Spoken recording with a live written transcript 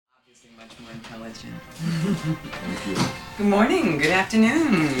Much more intelligent. Good morning, good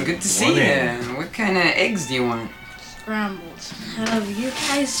afternoon, good to see you. What kind of eggs do you want? Scrambled. Have you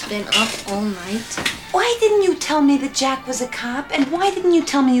guys been up all night? Why didn't you tell me that Jack was a cop? And why didn't you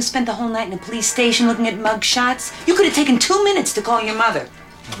tell me you spent the whole night in a police station looking at mug shots? You could have taken 2 minutes to call your mother.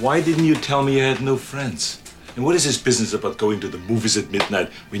 Why didn't you tell me you had no friends? And what is this business about going to the movies at midnight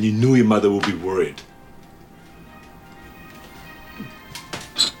when you knew your mother would be worried?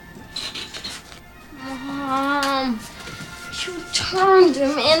 Mom, you turned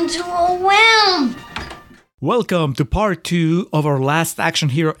him into a wimp. Welcome to part 2 of our last Action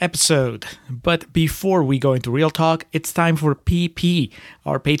Hero episode. But before we go into real talk, it's time for PP,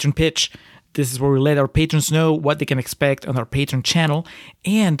 our patron pitch. This is where we let our patrons know what they can expect on our Patreon channel,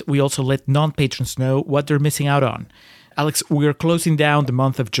 and we also let non-patrons know what they're missing out on. Alex, we're closing down the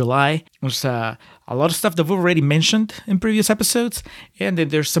month of July. There's a lot of stuff that we've already mentioned in previous episodes, and then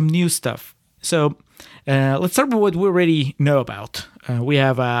there's some new stuff. So let's start with what we already know about. We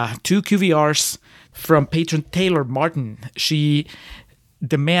have 2 QVRs from patron Taylor Martin. She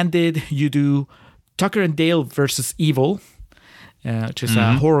demanded you do Tucker and Dale versus Evil, which is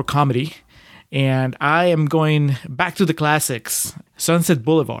a horror comedy. And I am going back to the classics, Sunset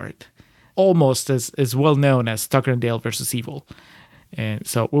Boulevard, almost as well known as Tucker and Dale versus Evil. And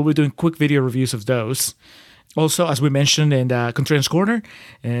so we'll be doing quick video reviews of those. Also, as we mentioned in Contrarian's Corner,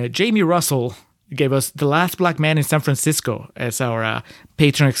 Jamie Russell gave us The Last Black Man in San Francisco as our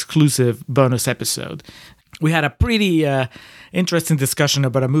patron-exclusive bonus episode. We had a pretty interesting discussion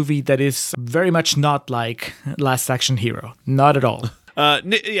about a movie that is very much not like Last Action Hero. Not at all.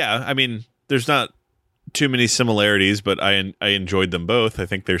 Yeah, I mean, there's not too many similarities, but I enjoyed them both. I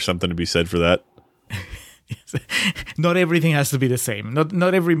think there's something to be said for that. Not everything has to be the same.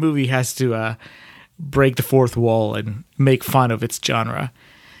 Not every movie has to break the fourth wall and make fun of its genre.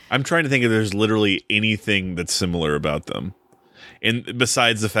 I'm trying to think if there's literally anything that's similar about them, and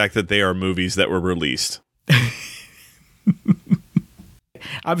besides the fact that they are movies that were released.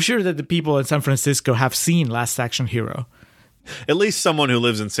 I'm sure that the people in San Francisco have seen Last Action Hero. At least someone who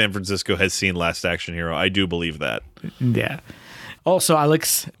lives in San Francisco has seen Last Action Hero. I do believe that. Yeah. Also,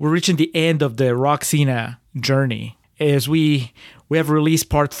 Alex, we're reaching the end of the Roxina journey as we have released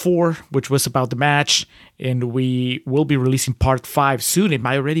part 4, which was about the match, and we will be releasing part 5 soon. It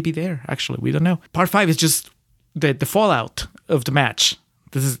might already be there, actually. We don't know. Part 5 is just the fallout of the match.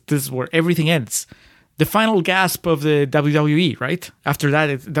 This is where everything ends. The final gasp of the WWE, right? After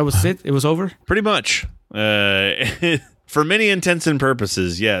that, that was it? It was over? Pretty much. For many intents and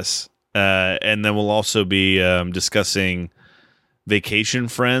purposes, yes. And then we'll also be discussing Vacation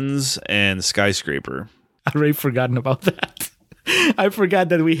Friends and Skyscraper. I'd already forgotten about that. I forgot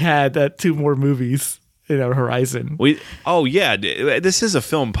that we had 2 more movies in our horizon. This is a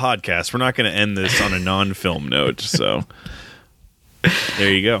film podcast. We're not going to end this on a non-film note, so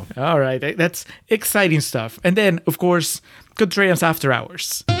there you go. All right, that's exciting stuff. And then, of course, Contrarians After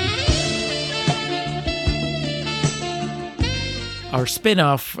Hours. Our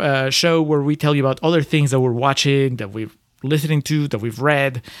spin-off show where we tell you about other things that we're watching, that we're listening to, that we've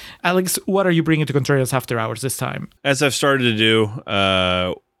read. Alex, what are you bringing to Contrarians After Hours this time? As I've started to do,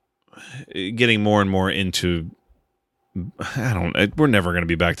 getting more and more into, we're never going to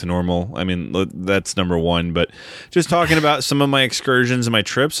be back to normal. I mean, that's number one, but just talking about some of my excursions and my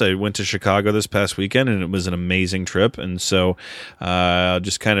trips. I went to Chicago this past weekend and it was an amazing trip. And so I'll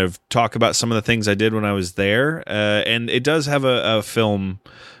just kind of talk about some of the things I did when I was there. And it does have a film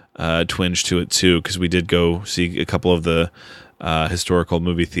twinge to it too, because we did go see a couple of the historical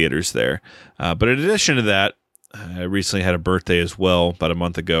movie theaters there. But in addition to that, I recently had a birthday as well, about a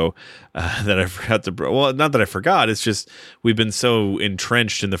month ago, that I forgot to... Well, not that I forgot, it's just we've been so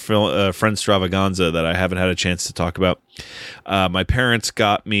entrenched in the Friendstravaganza that I haven't had a chance to talk about. My parents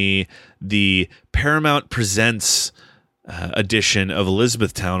got me the Paramount Presents edition of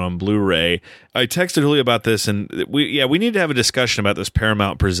Elizabethtown on Blu-ray. I texted Julia about this, and we need to have a discussion about this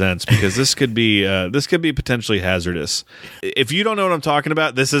Paramount Presents, because this could be potentially hazardous. If you don't know what I'm talking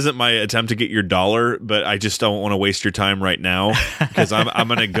about, this isn't my attempt to get your dollar, but I just don't want to waste your time right now, because I'm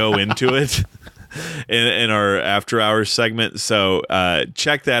going to go into it in our After Hours segment. So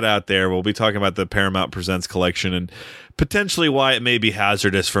check that out there. We'll be talking about the Paramount Presents collection and potentially why it may be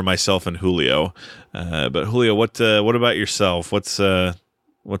hazardous for myself and Julio. But Julio, what about yourself? What's on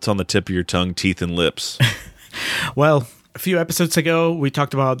the tip of your tongue, teeth, and lips? Well, a few episodes ago, we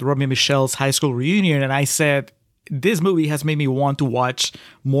talked about Romeo and Michelle's high school reunion, and I said, this movie has made me want to watch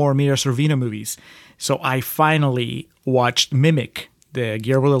more Mira Sorvino movies. So I finally watched Mimic, the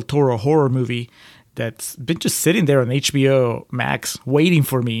Guillermo del Toro horror movie that's been just sitting there on HBO Max waiting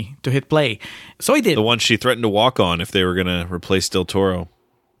for me to hit play. So I did. The one she threatened to walk on if they were going to replace Del Toro.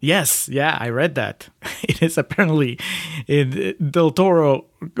 Yes, yeah, I read that. It is apparently Del Toro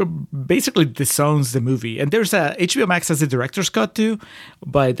basically disowns the movie. And there's a HBO Max has a director's cut too,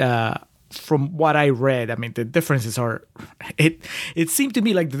 but from what I read, I mean, the differences are, it seemed to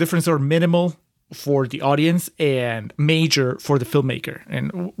me like the differences are minimal for the audience and major for the filmmaker.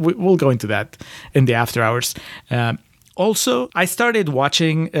 And we'll go into that in the after hours. Also, I started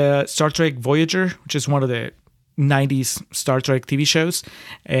watching Star Trek Voyager, which is one of the 90s Star Trek TV shows.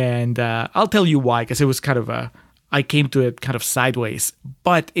 And I'll tell you why, because it was kind of I came to it kind of sideways.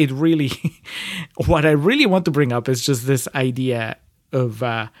 But it really, what I really want to bring up is just this idea of,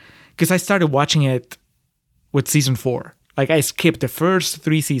 because I started watching it with season 4. Like I skipped the first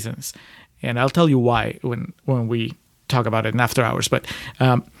 3 seasons. And I'll tell you why when we talk about it in after hours. But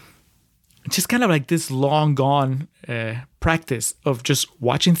just kind of like this long gone practice of just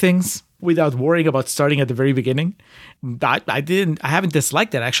watching things without worrying about starting at the very beginning. I haven't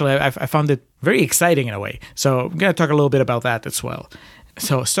disliked it. Actually, I found it very exciting in a way. So I'm going to talk a little bit about that as well.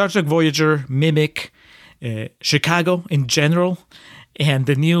 So Star Trek Voyager, Mimic, Chicago in general, and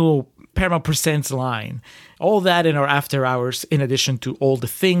the new Paramount Presents line. All that in our after hours, in addition to all the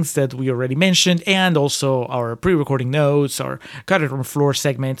things that we already mentioned, and also our pre-recording notes, our Cut It From the Floor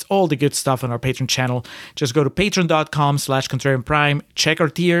segments, all the good stuff on our Patreon channel. Just go to patreon.com/Contrarian Prime, check our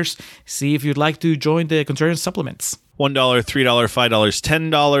tiers, see if you'd like to join the Contrarian supplements. $1, $3, $5,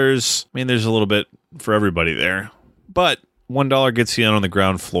 $10. I mean, there's a little bit for everybody there. But $1 gets you in on the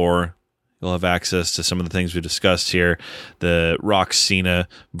ground floor. You'll have access to some of the things we discussed here. The Rock Cena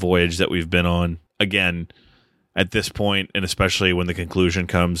voyage that we've been on. Again, at this point, and especially when the conclusion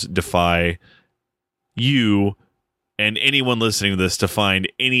comes, defy you and anyone listening to this to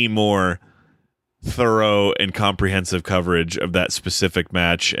find any more thorough and comprehensive coverage of that specific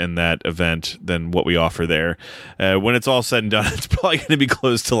match and that event than what we offer there. When it's all said and done, it's probably going to be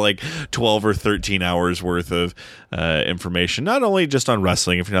close to like 12 or 13 hours worth of information, not only just on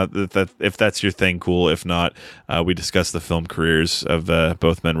wrestling, if that's your thing, cool. If not, we discuss the film careers of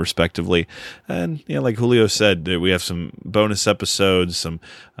both men respectively. And like Julio said, we have some bonus episodes, some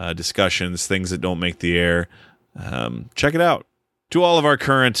discussions, things that don't make the air. Check it out. To all of our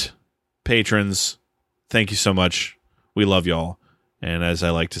current patrons, thank you so much. We love y'all. And as I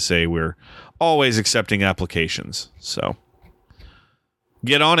like to say, we're always accepting applications. So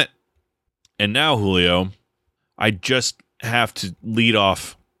get on it. And now, Julio, I just have to lead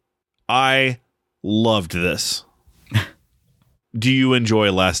off. I loved this. Do you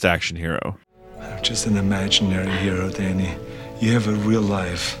enjoy Last Action Hero? I'm just an imaginary hero, Danny. You have a real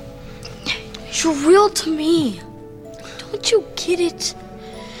life. You're real to me. Don't you get it?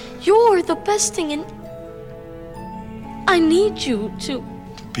 You're the best thing, and I need you to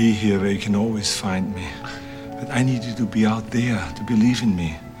be here where you can always find me. But I need you to be out there, to believe in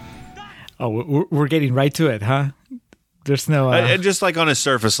me. Oh, we're getting right to it, huh? There's no... just like on a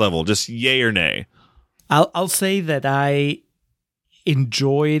surface level, just yay or nay. I'll say that I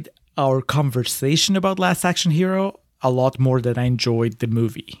enjoyed our conversation about Last Action Hero a lot more than I enjoyed the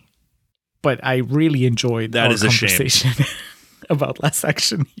movie. But I really enjoyed our conversation about Last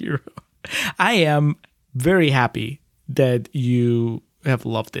Action Hero. I am very happy that you have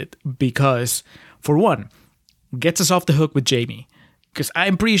loved it because, for one, gets us off the hook with Jamie. Because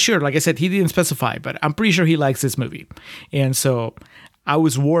I'm pretty sure, like I said, he didn't specify, but I'm pretty sure he likes this movie. And so I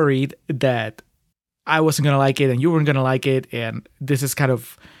was worried that I wasn't going to like it and you weren't going to like it. And this is kind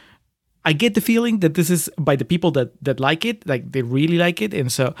of, I get the feeling that this is by the people that like it, like they really like it. And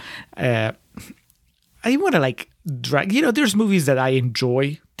so I didn't want to like drag, there's movies that I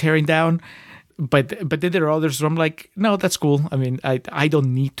enjoy tearing down, but then there are others where I'm like, no, that's cool. I mean, I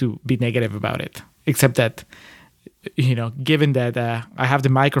don't need to be negative about it, except that, given that I have the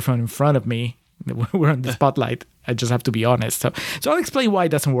microphone in front of me, we're on the spotlight, I just have to be honest. So I'll explain why it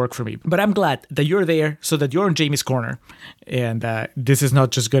doesn't work for me. But I'm glad that you're there so that you're in Jamie's corner. And this is not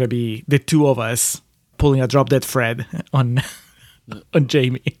just going to be the two of us pulling a drop dead Fred on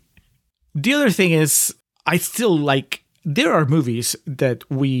Jamie. The other thing is, I still like, there are movies that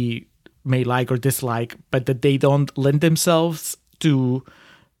we may like or dislike, but that they don't lend themselves to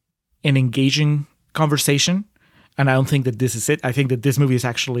an engaging conversation. And I don't think that this is it. I think that this movie is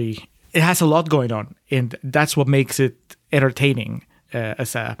actually, it has a lot going on. And that's what makes it entertaining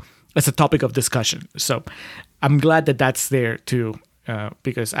as a topic of discussion. So I'm glad that that's there too,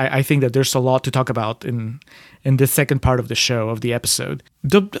 because I think that there's a lot to talk about in the second part of the show, of the episode.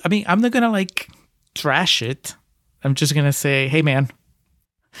 I mean, I'm not going to like trash it. I'm just going to say, hey man,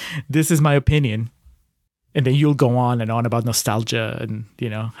 this is my opinion. And then you'll go on and on about nostalgia and,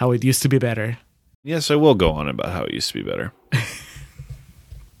 how it used to be better. Yes, I will go on about how it used to be better.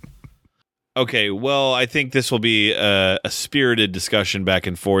 Okay, well, I think this will be a spirited discussion back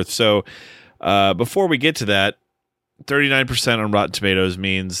and forth. So before we get to that, 39% on Rotten Tomatoes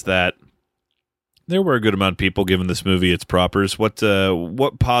means that there were a good amount of people giving this movie its propers.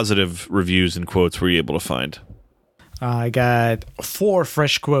 What positive reviews and quotes were you able to find? I got 4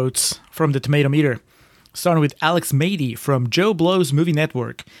 fresh quotes from the Tomato Meter. Starting with Alex Mady from Joe Blow's Movie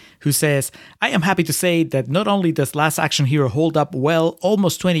Network, who says, I am happy to say that not only does Last Action Hero hold up well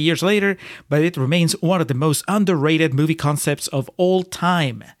almost 20 years later, but it remains one of the most underrated movie concepts of all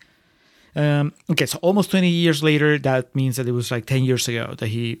time. Okay, so almost 20 years later, that means that it was like 10 years ago that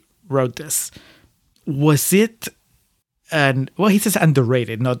he wrote this. Was it, he says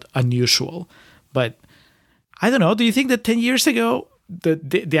underrated, not unusual, but I don't know, do you think that 10 years ago,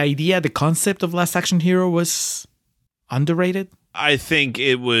 the idea, the concept of Last Action Hero was underrated? I think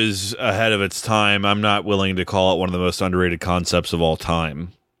it was ahead of its time. I'm not willing to call it one of the most underrated concepts of all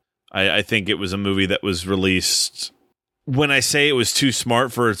time. I think it was a movie that was released. When I say it was too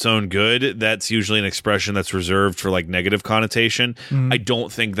smart for its own good, that's usually an expression that's reserved for like negative connotation. I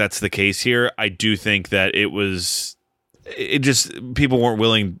don't think that's the case here. I do think that people weren't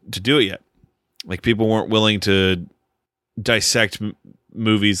willing to do it yet. Like people weren't willing to dissect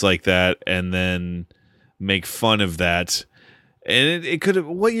movies like that and then make fun of that. And it could have.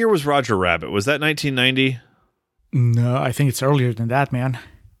 What year was Roger Rabbit? Was that 1990? No, I think it's earlier than that, man.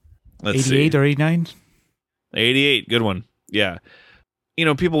 Let's 88 see. or 89? 88, good one. Yeah.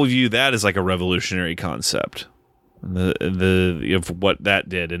 People view that as like a revolutionary concept. Of what that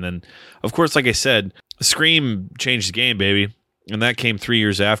did. And then, of course, like I said, Scream changed the game, baby. And that came 3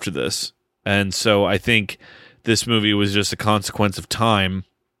 years after this. And so I think this movie was just a consequence of time,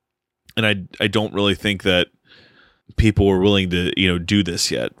 and I don't really think that people were willing to do this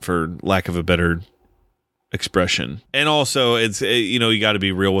yet, for lack of a better expression. And also, it's you got to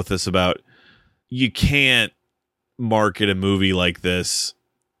be real with this about you can't market a movie like this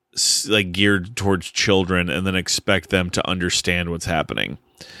like geared towards children and then expect them to understand what's happening.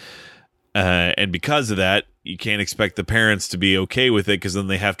 And because of that, you can't expect the parents to be okay with it, because then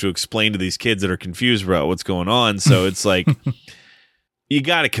they have to explain to these kids that are confused about what's going on. So it's like, you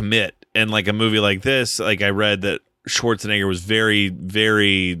got to commit. And like a movie like this, like I read that Schwarzenegger was very,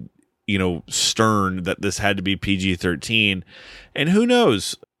 very, stern that this had to be PG-13. And who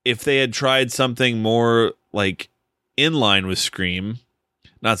knows if they had tried something more like in line with Scream,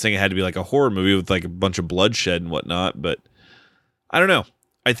 not saying it had to be like a horror movie with like a bunch of bloodshed and whatnot, but I don't know.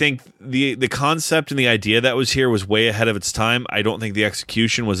 I think the concept and the idea that was here was way ahead of its time. I don't think the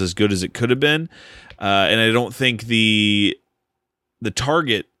execution was as good as it could have been, and I don't think the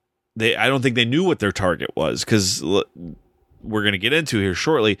target. I don't think they knew what their target was, because we're going to get into here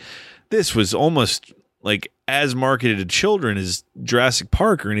shortly. This was almost like as marketed to children as Jurassic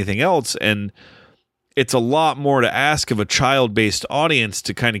Park or anything else, and it's a lot more to ask of a child-based audience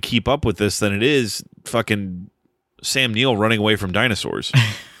to kind of keep up with this than it is fucking Sam Neill running away from dinosaurs.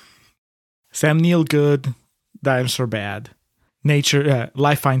 Sam Neill good, dinosaur bad. Nature,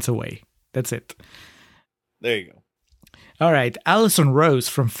 life finds a way. That's it. There you go. All right, Allison Rose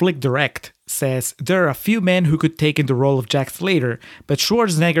from Flick Direct says, there are a few men who could take in the role of Jack Slater, but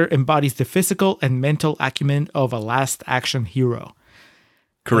Schwarzenegger embodies the physical and mental acumen of a Last Action Hero.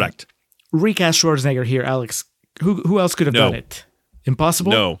 Correct. Recast Schwarzenegger here, Alex. Who else could have done it?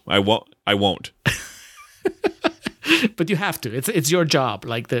 Impossible? No, I won't. But you have to. It's your job.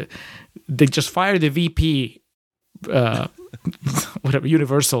 Like they just fired the VP, whatever,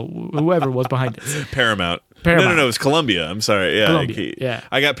 Universal, whoever was behind this. Paramount. No, it's Columbia. I'm sorry. Yeah, Columbia, yeah.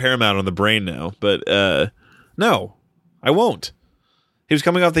 I got Paramount on the brain now, but no, I won't. He was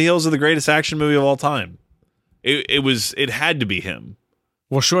coming off the heels of the greatest action movie of all time. It had to be him.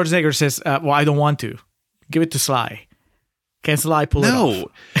 Well, Schwarzenegger says, well, I don't want to. Give it to Sly. Can Sly pull it off?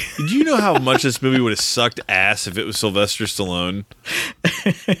 No. Do you know how much this movie would have sucked ass if it was Sylvester Stallone?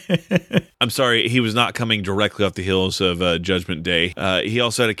 I'm sorry, he was not coming directly off the heels of Judgment Day. He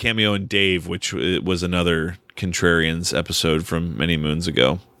also had a cameo in Dave, which was another Contrarians episode from many moons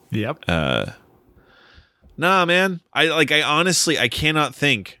ago. Yep. Nah, man. I honestly cannot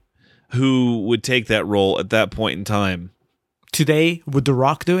think who would take that role at that point in time. Today, would The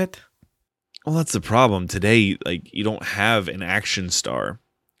Rock do it? Well, that's the problem. Today, like, you don't have an action star.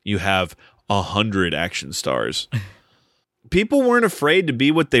 You have 100 action stars. People weren't afraid to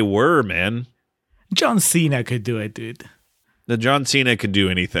be what they were, man. John Cena could do it, dude. The John Cena could do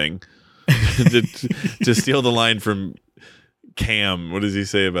anything. to steal the line from Cam, what does he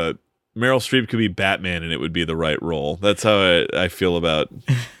say about Meryl Streep could be Batman and it would be the right role. That's how I feel about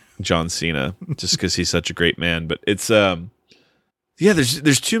John Cena, just because he's such a great man. But it's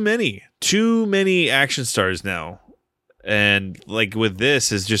there's too many action stars now, and like with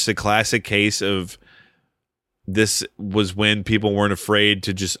this is just a classic case of this was when people weren't afraid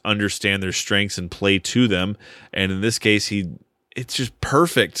to just understand their strengths and play to them, and in this case it's just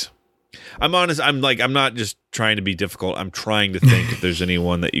perfect. I'm honest. I'm not just trying to be difficult. I'm trying to think if there's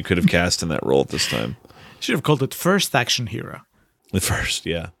anyone that you could have cast in that role at this time. Should have called it first action hero. The first,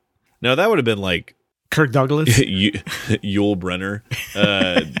 yeah. No, that would have been like Kirk Douglas, Yul Brenner,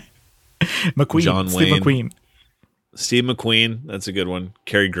 McQueen, John Steve Wayne, McQueen. Steve McQueen. That's a good one.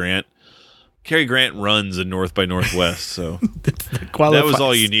 Cary Grant. Cary Grant runs in North by Northwest, so that was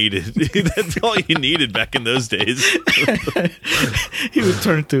all you needed. That's all you needed back in those days. He would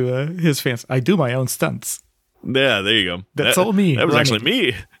turn to his fans. I do my own stunts. Yeah, there you go. That's all me. That was running. actually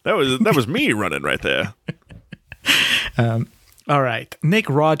me. That was me running right there. All right. Nick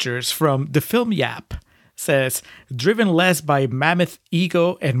Rogers from The Film Yap says, driven less by mammoth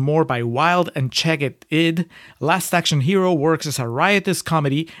ego and more by wild and jagged id, Last Action Hero works as a riotous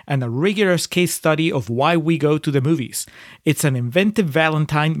comedy and a rigorous case study of why we go to the movies. It's an inventive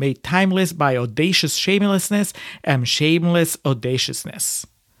Valentine made timeless by audacious shamelessness and shameless audaciousness.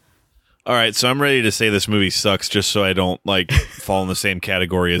 All right, so I'm ready to say this movie sucks just so I don't fall in the same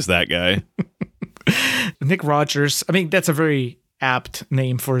category as that guy. Nick Rogers, I mean, that's a very apt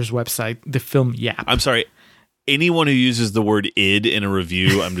name for his website, The Film Yap. I'm sorry. Anyone who uses the word id in a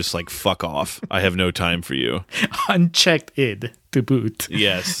review, I'm just like, fuck off. I have no time for you. Unchecked id to boot.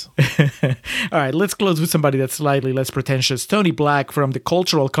 Yes. All right, let's close with somebody that's slightly less pretentious. Tony Black from The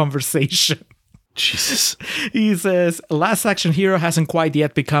Cultural Conversation. Jesus. He says, Last Action Hero hasn't quite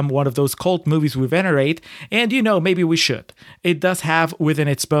yet become one of those cult movies we venerate, and maybe we should. It does have within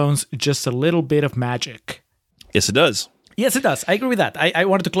its bones just a little bit of magic. Yes, it does. Yes, it does. I agree with that. I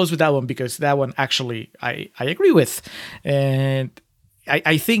wanted to close with that one because that one actually I agree with. And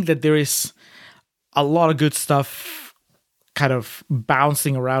I think that there is a lot of good stuff kind of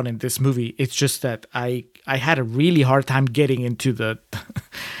bouncing around in this movie. It's just that I had a really hard time getting into the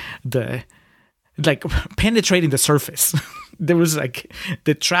penetrating the surface. There was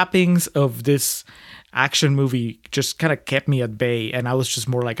the trappings of this action movie just kind of kept me at bay, and I was just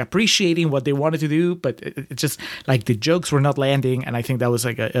more appreciating what they wanted to do, but it just the jokes were not landing, and I think that was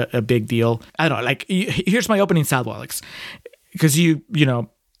a big deal. I don't know, here's my opening salvo, Alex, because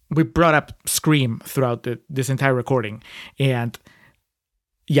we brought up Scream throughout this entire recording, and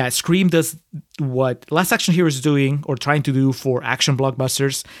yeah, Scream does what Last Action Hero is doing or trying to do for action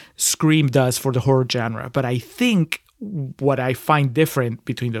blockbusters. Scream does for the horror genre, but I think what I find different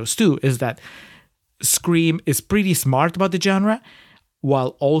between those two is that Scream is pretty smart about the genre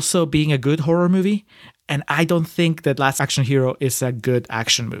while also being a good horror movie. And I don't think that Last Action Hero is a good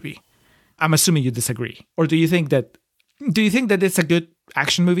action movie. I'm assuming you disagree. Or do you think that it's a good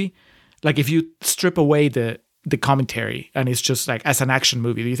action movie? If you strip away the commentary and it's just as an action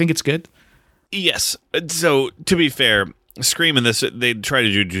movie, do you think it's good? Yes. So to be fair, Scream and this, they try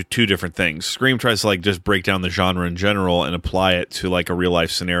to do two different things. Scream tries to just break down the genre in general and apply it to a real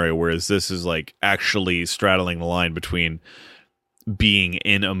life scenario, whereas this is actually straddling the line between being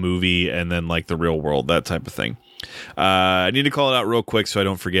in a movie and then the real world, that type of thing. I need to call it out real quick so I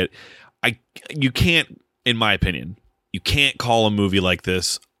don't forget. You can't, in my opinion, you can't call a movie like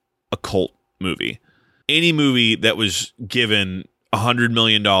this a cult movie. Any movie that was given $100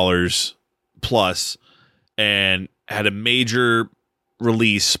 million plus and had a major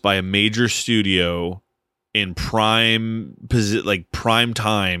release by a major studio in prime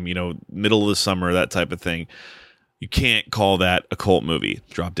time, middle of the summer, that type of thing. You can't call that a cult movie.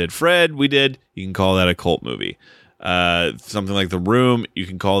 Drop Dead Fred, we did. You can call that a cult movie. Something like The Room, you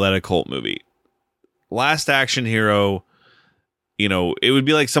can call that a cult movie. Last Action Hero, it would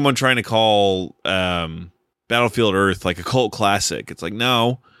be like someone trying to call Battlefield Earth a cult classic. It's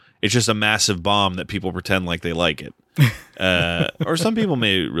no, it's just a massive bomb that people pretend like they like it. Or some people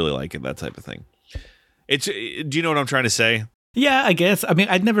may really like it, that type of thing. Do you know what I'm trying to say? Yeah, I guess. I mean,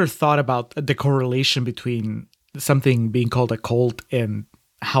 I'd never thought about the correlation between something being called a cult and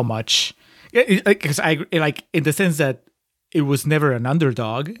how much. Because I in the sense that it was never an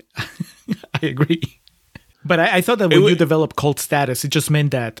underdog. I agree. But I thought that when you develop cult status, it just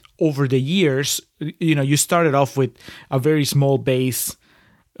meant that over the years, you started off with a very small base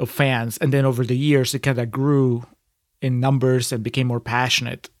of fans, and then over the years, it kind of grew in numbers and became more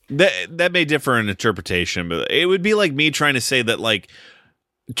passionate. That may differ in interpretation, but it would be like me trying to say that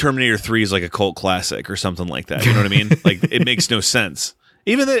Terminator 3 is a cult classic or something like that. You know what I mean? It makes no sense.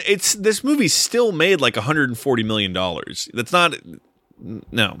 Even that this movie still made like $140 million. That's not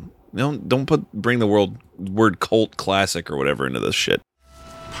don't bring the word cult classic or whatever into this shit.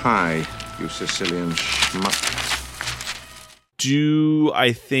 Pie, you Sicilian schmuck. Do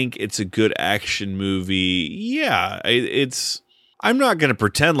I think it's a good action movie? Yeah, it's. I'm not going to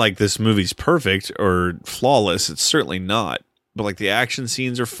pretend like this movie's perfect or flawless. It's certainly not. But like the action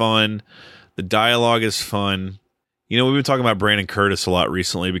scenes are fun. The dialogue is fun. You know, we've been talking about Brandon Curtis a lot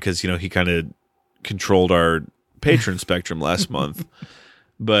recently because, you know, he kind of controlled our patron spectrum last month.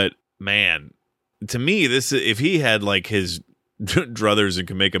 But man, to me, if he had like his druthers and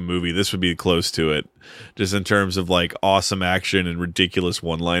could make a movie, this would be close to it, just in terms of like awesome action and ridiculous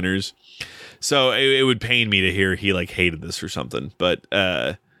one-liners. So it would pain me to hear he like hated this or something. But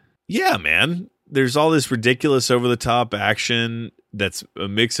yeah, man, there's all this ridiculous over-the-top action that's a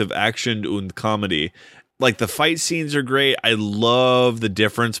mix of action and comedy. Like the fight scenes are great. I love the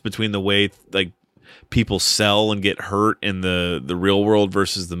difference between the way like people sell and get hurt in the real world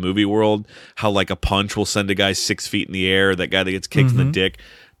versus the movie world. How like a punch will send a guy 6 feet in the air. That guy that gets kicked in the dick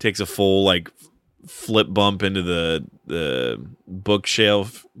takes a full like flip bump into the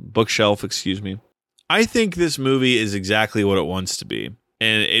bookshelf. Excuse me. I think this movie is exactly what it wants to be,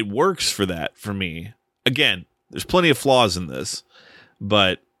 and it works for that for me. Again, there's plenty of flaws in this,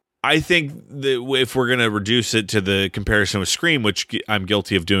 but I think that if we're going to reduce it to the comparison with Scream, which I'm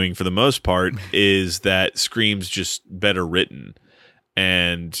guilty of doing for the most part, is that Scream's just better written.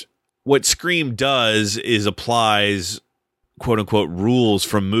 And what Scream does is applies quote unquote rules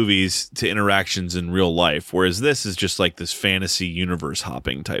from movies to interactions in real life. Whereas this is just like this fantasy universe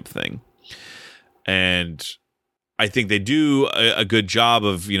hopping type thing. And I think they do a good job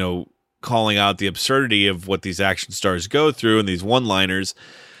of, you know, calling out the absurdity of what these action stars go through and these one-liners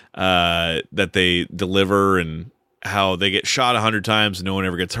that they deliver, and how they get shot 100 times and no one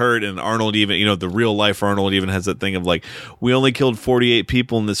ever gets hurt. And Arnold, even, you know, the real life Arnold even has that thing of like, we only killed 48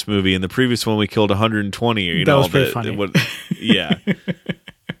 people in this movie, and the previous one we killed 120. Or, you that know, was pretty funny. Yeah.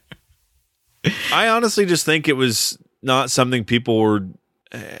 I honestly just think it was not something people were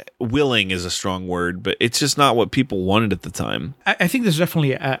willing is a strong word, but it's just not what people wanted at the time. I think there's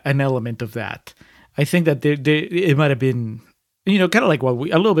definitely an element of that. I think that it might have been, you know, kind of like a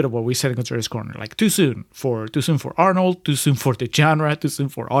little bit of what we said in Conservator's Corner, like too soon for Arnold, too soon for the genre, too soon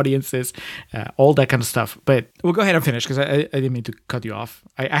for audiences, all that kind of stuff. But we'll go ahead and finish because I didn't mean to cut you off.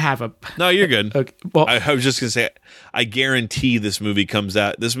 I have a... No, you're good. Okay, well, I was just going to say, I guarantee this movie comes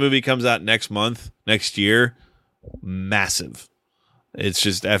out next month, next year, massive. It's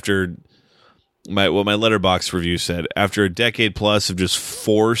just after my Letterboxd review said, after a decade plus of just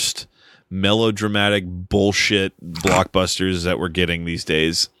forced melodramatic bullshit blockbusters that we're getting these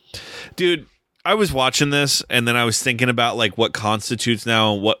days. Dude, I was watching this and then I was thinking about like what constitutes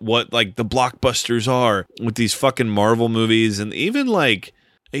now and what like the blockbusters are with these fucking Marvel movies, and even like,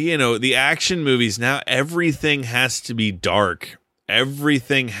 you know, the action movies now. Everything has to be dark.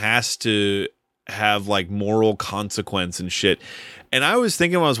 Everything has to have like moral consequence and shit. And I was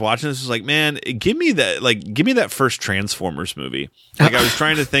thinking when I was watching this, was like, man, give me that first Transformers movie. Like I was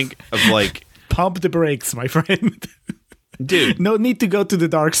trying to think of like, pump the brakes, my friend. Dude, no need to go to the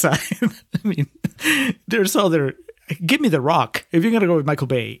dark side. I mean, there's other. Give me The Rock if you're gonna go with Michael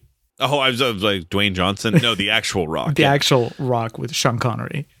Bay. Oh, I was like Dwayne Johnson. No, the actual Rock. The actual Rock with Sean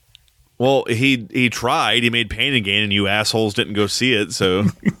Connery. Well, he tried. He made Pain and Gain, and you assholes didn't go see it. So,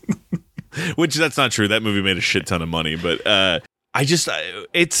 which that's not true. That movie made a shit ton of money, but.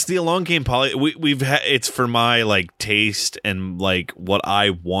 It's the Along Came Polly. It's for my like taste and like what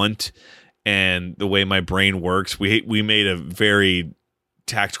I want and the way my brain works. We made a very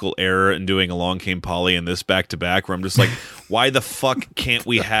tactical error in doing Along Came Polly and this back to back, where I'm just like, why the fuck can't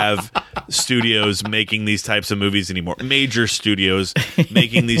we have studios making these types of movies anymore? Major studios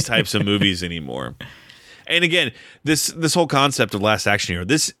making these types of movies anymore. And again, this whole concept of Last Action Hero,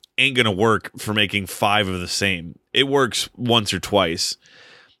 this ain't gonna work for making 5 of the same. It works once or twice.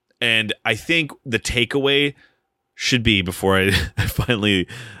 And I think the takeaway should be, before I finally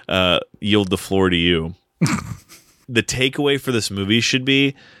yield the floor to you, the takeaway for this movie should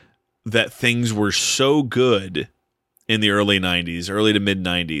be that things were so good in the early 90s, early to mid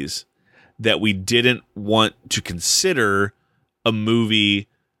 90s, that we didn't want to consider a movie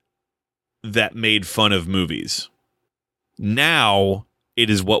that made fun of movies. Now it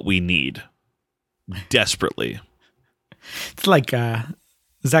is what we need desperately. It's like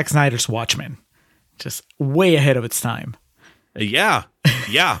Zack Snyder's Watchmen, just way ahead of its time. Yeah.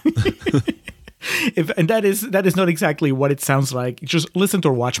 And that is not exactly what it sounds like. Just listen to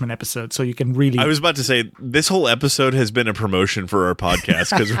our Watchmen episode so you can really. I was about to say this whole episode has been a promotion for our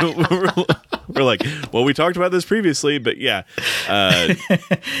podcast because we're like, well, we talked about this previously, but yeah.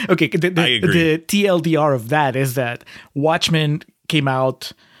 Okay, I agree. The TLDR of that is that Watchmen came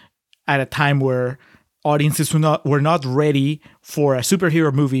out at a time where audiences were not ready for a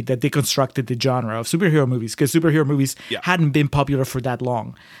superhero movie that deconstructed the genre of superhero movies, because superhero movies hadn't been popular for that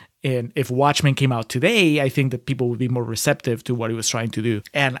long. And if Watchmen came out today, I think that people would be more receptive to what he was trying to do.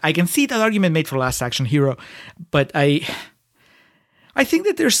 And I can see that argument made for Last Action Hero, but I think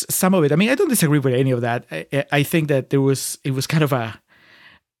that there's some of it. I mean, I don't disagree with any of that. I think that it was kind of a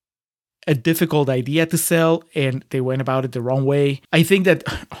difficult idea to sell, and they went about it the wrong way. I think that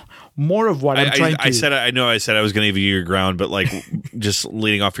more of what I'm trying to... I said I was going to give you your ground, but like just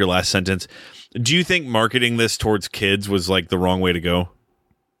leading off your last sentence, do you think marketing this towards kids was like the wrong way to go?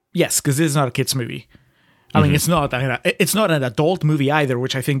 Yes, because this is not a kids movie. I mean, it's not an adult movie either,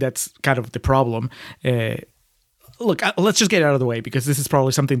 which I think that's kind of the problem. Look, let's just get it out of the way, because this is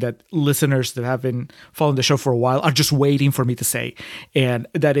probably something that listeners that have been following the show for a while are just waiting for me to say, and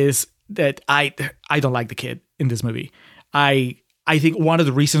that is that I don't like the kid in this movie. I think one of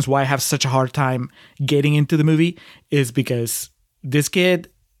the reasons why I have such a hard time getting into the movie is because this kid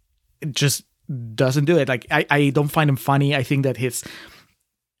just doesn't do it. Like, I don't find him funny. I think that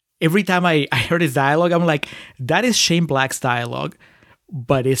every time I heard his dialogue, I'm like, that is Shane Black's dialogue,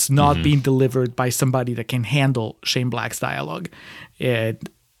 but it's not being delivered by somebody that can handle Shane Black's dialogue.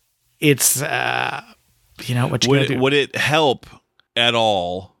 It's what you gonna do? Would it help at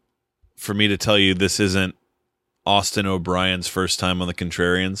all for me to tell you this isn't Austin O'Brien's first time on the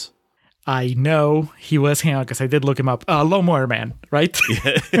Contrarians? I know he was, hang on, because I did look him up. Lawnmower Man, right?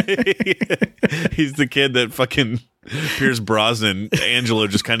 Yeah. He's the kid that fucking Pierce Brosnan, Angelo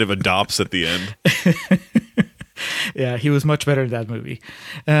just kind of adopts at the end. Yeah, he was much better in that movie.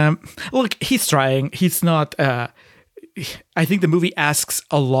 Look, he's trying. He's not... I think the movie asks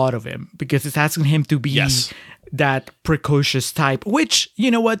a lot of him, because it's asking him to be that precocious type, which, you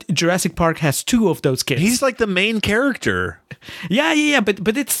know what? Jurassic Park has two of those kids. He's like the main character. Yeah,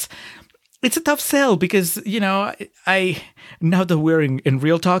 but it's a tough sell, because, you know, now that we're in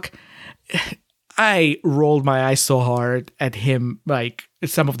real talk, I rolled my eyes so hard at him, like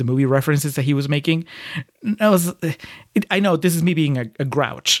some of the movie references that he was making. I know this is me being a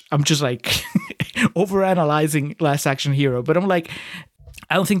grouch. I'm just like overanalyzing Last Action Hero, but I'm like,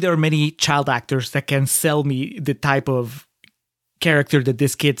 I don't think there are many child actors that can sell me the type of character that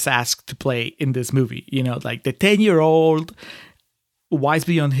this kid's asked to play in this movie. You know, like the 10-year-old, wise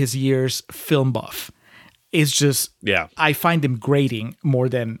beyond his years film buff. It's just, I find him grating more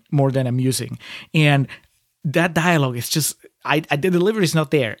than amusing. And that dialogue is just, the delivery is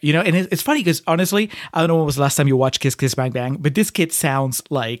not there, you know? And it's funny because, honestly, I don't know when was the last time you watched Kiss Kiss Bang Bang, but this kid sounds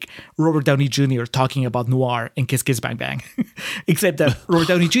like Robert Downey Jr. talking about noir in Kiss Kiss Bang Bang. Except that Robert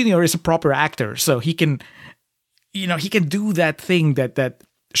Downey Jr. is a proper actor, so he can do that thing that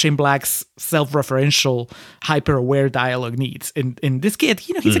Shane Black's self-referential, hyper-aware dialogue needs. And this kid,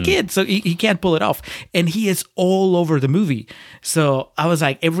 you know, he's a kid, so he can't pull it off. And he is all over the movie. So I was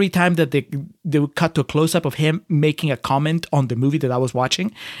like, every time that they would cut to a close-up of him making a comment on the movie that I was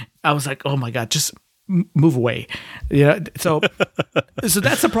watching, I was like, oh my God, just move away. You know, so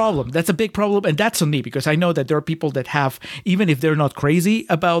that's a problem. That's a big problem. And that's on me, because I know that there are people that have, even if they're not crazy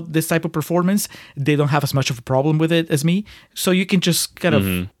about this type of performance, they don't have as much of a problem with it as me. So you can just kind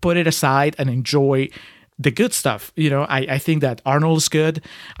of put it aside and enjoy the good stuff. You know, I think that Arnold is good.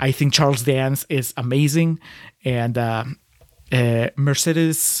 I think Charles Dance is amazing. And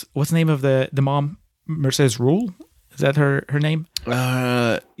Mercedes, what's the name of the mom? Mercedes Ruehl? Is that her name?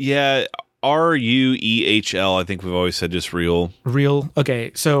 Yeah. Ruehl. I think we've always said just Real. Real.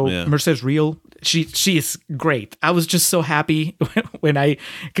 Okay, so Mercedes Real. She is great. I was just so happy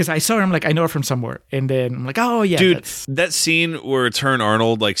because I saw her. I'm like, I know her from somewhere, and then I'm like, oh yeah, dude, that scene where it's her and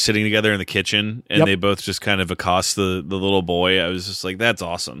Arnold like sitting together in the kitchen, and they both just kind of accost the little boy. I was just like, that's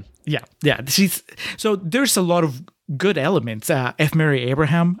awesome. Yeah. So there's a lot of good elements. F. Mary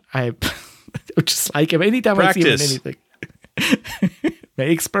Abraham, I just like him anytime I see him in anything.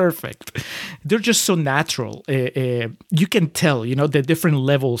 Makes perfect. They're just so natural. You can tell, you know, the different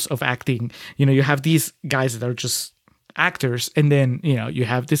levels of acting. You know, you have these guys that are just actors, and then, you know, you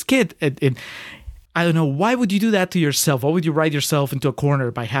have this kid. And I don't know, why would you do that to yourself? Why would you write yourself into a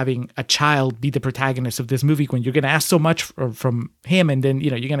corner by having a child be the protagonist of this movie when you're going to ask so much from him, and then, you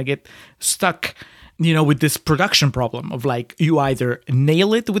know, you're going to get stuck with this production problem of like, you either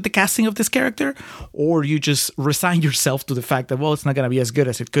nail it with the casting of this character, or you just resign yourself to the fact that, well, it's not going to be as good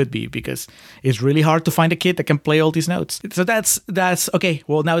as it could be, because it's really hard to find a kid that can play all these notes. So that's okay.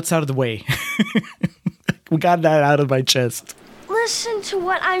 Well, now it's out of the way. We got that out of my chest. Listen to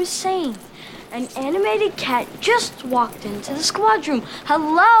what I'm saying. An animated cat just walked into the squad room.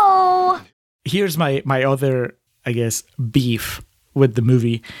 Hello? Here's my other, I guess, beef with the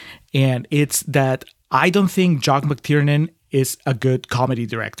movie. And it's that I don't think Jock McTiernan is a good comedy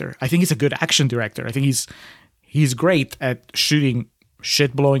director. I think he's a good action director. I think he's great at shooting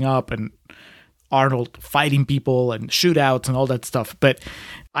shit blowing up and Arnold fighting people and shootouts and all that stuff. But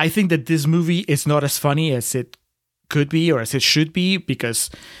I think that this movie is not as funny as it could be or as it should be, because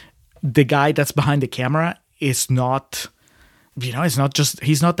the guy that's behind the camera is not, it's not just,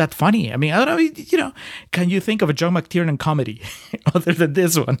 he's not that funny. I mean, I don't know, can you think of a Jock McTiernan comedy other than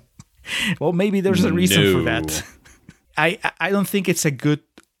this one? Well, maybe there's a reason for that. I don't think it's a good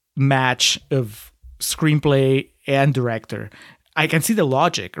match of screenplay and director. I can see the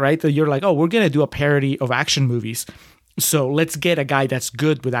logic, right? That you're like, oh, we're going to do a parody of action movies. So let's get a guy that's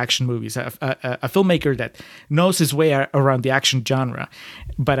good with action movies, a filmmaker that knows his way around the action genre.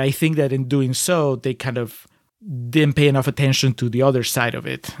 But I think that in doing so, they kind of didn't pay enough attention to the other side of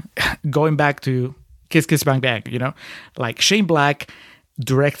it. Going back to Kiss Kiss Bang Bang, like Shane Black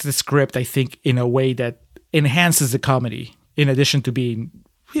directs the script, I think, in a way that enhances the comedy, in addition to being,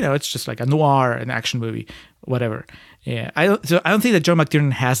 it's just like a noir, an action movie, whatever. Yeah, I don't think that Jock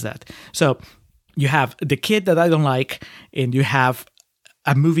McTiernan has that. So you have The Kid that I don't like, and you have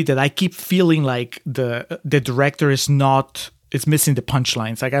a movie that I keep feeling like the director is missing the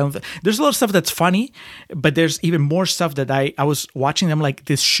punchlines. Like, there's a lot of stuff that's funny, but there's even more stuff that I was watching them like,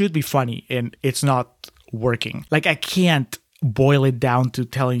 this should be funny, and it's not working. Like, I can't boil it down to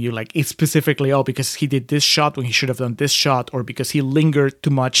telling you like it's specifically, because he did this shot when he should have done this shot, or because he lingered too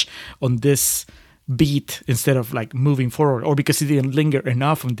much on this beat instead of like moving forward, or because he didn't linger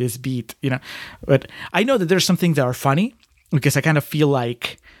enough on this beat, But I know that there's some things that are funny, because I kind of feel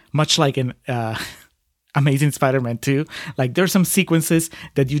like, much like in Amazing Spider-Man 2, like there's some sequences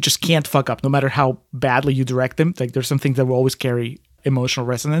that you just can't fuck up no matter how badly you direct them. Like there's some things that will always carry emotional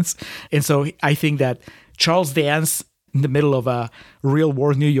resonance. And so I think that Charles Dance in the middle of a real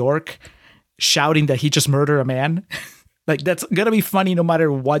war New York shouting that he just murdered a man, like that's gonna be funny no matter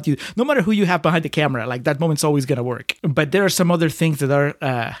who you have behind the camera. Like that moment's always gonna work. But there are some other things that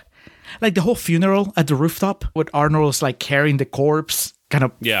are like the whole funeral at the rooftop with Arnold's like carrying the corpse, kind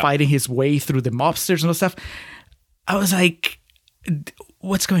of fighting his way through the mobsters and all stuff. I was like,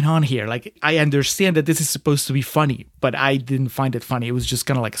 what's going on here? Like, I understand that this is supposed to be funny, but I didn't find it funny. It was just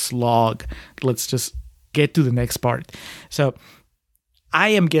kind of like a slog. Let's just get to the next part. So I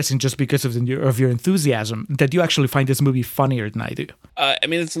am guessing, just because of your enthusiasm, that you actually find this movie funnier than I do. I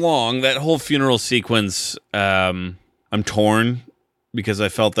mean, it's long. That whole funeral sequence, I'm torn, because I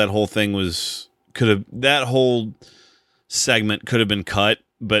felt that whole thing that whole segment could have been cut.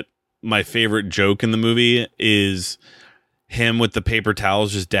 But my favorite joke in the movie is him with the paper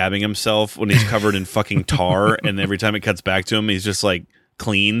towels just dabbing himself when he's covered in fucking tar, and every time it cuts back to him, he's just like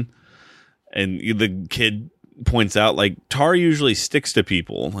clean. And the kid points out, like, tar usually sticks to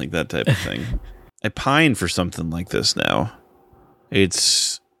people, like that type of thing. I pine for something like this now.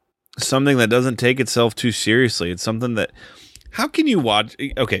 It's something that doesn't take itself too seriously. It's something that, how can you watch?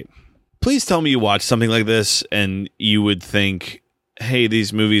 Okay, please tell me you watch something like this and you would think, hey,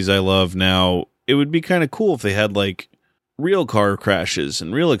 these movies I love now, it would be kind of cool if they had like real car crashes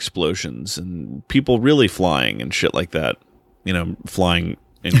and real explosions and people really flying and shit like that. Flying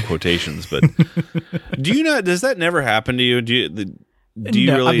in quotations, but does that never happen to you? Do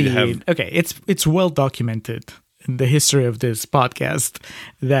you really have? Okay, it's well documented in the history of this podcast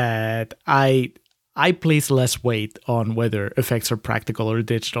that I place less weight on whether effects are practical or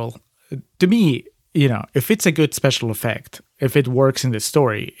digital. To me, if it's a good special effect, if it works in the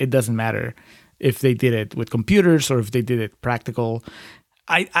story, it doesn't matter if they did it with computers or if they did it practical.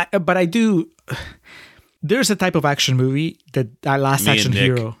 But I do. There's a type of action movie that Last Action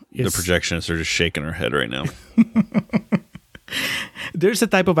Hero is. The projectionists are just shaking our head right now. There's a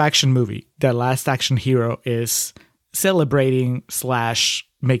type of action movie that Last Action Hero is celebrating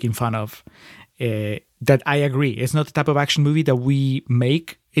 / making fun of. That I agree. It's not the type of action movie that we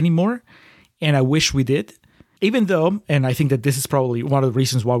make anymore. And I wish we did. Even though, and I think that this is probably one of the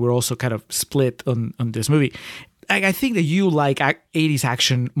reasons why we're also kind of split on this movie, I think that you like 80s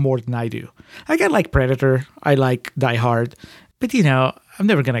action more than I do. Like, I like Predator, I like Die Hard, but I'm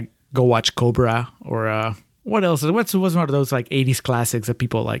never gonna go watch Cobra or What else? What's one of those like 80s classics that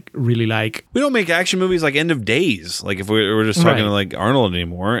people like really like? We don't make action movies like End of Days. Like if we're just talking to like Arnold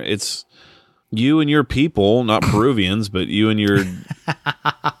anymore, it's you and your people, not Peruvians, but you and your,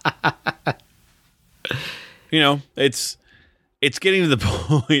 it's getting to the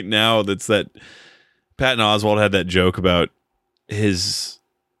point now that Patton Oswalt had that joke about his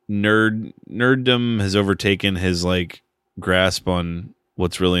nerddom has overtaken his like grasp on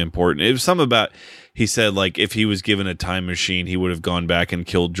what's really important. It was something about, he said like if he was given a time machine, he would have gone back and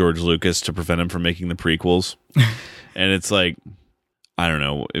killed George Lucas to prevent him from making the prequels. And it's like, I don't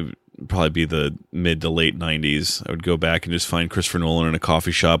know, it would probably be the mid to late 90s. I would go back and just find Christopher Nolan in a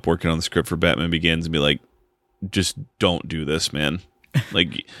coffee shop working on the script for Batman Begins and be like, just don't do this, man.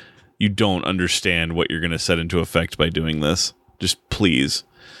 Like, you don't understand what you're going to set into effect by doing this. Just please.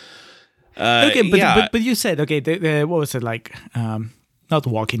 Okay, but you said, okay, what was it like? Not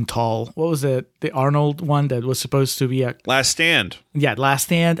Walking Tall. What was it? The Arnold one that was supposed to be a Last Stand. Yeah, Last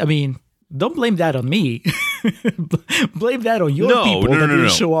Stand. I mean, don't blame that on me. Blame that on your people that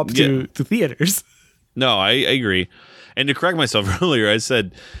didn't show up to theaters. No, I agree. And to correct myself earlier, I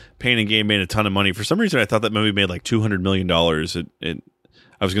said Pain and Gain made a ton of money. For some reason, I thought that movie made like $200 million.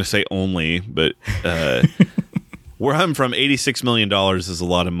 I was going to say only, but where I'm from, $86 million is a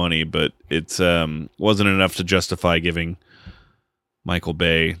lot of money, but it wasn't enough to justify giving Michael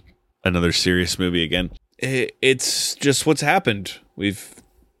Bay another serious movie again. It's just what's happened.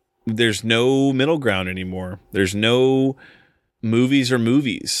 There's no middle ground anymore. There's no movies or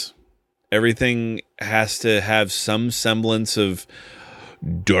movies. Everything has to have some semblance of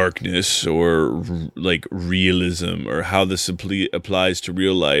darkness or like realism or how this applies to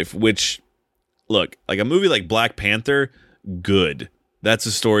real life, which, look, like a movie like Black Panther, good. That's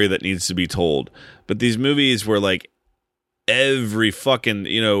a story that needs to be told. But these movies where like every fucking,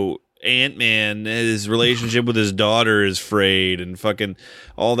 Ant-Man, his relationship with his daughter is frayed and fucking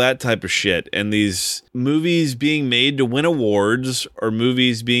all that type of shit. And these movies being made to win awards or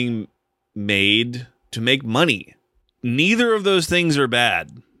movies being made to make money. Neither of those things are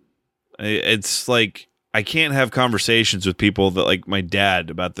bad. It's like, I can't have conversations with people that like my dad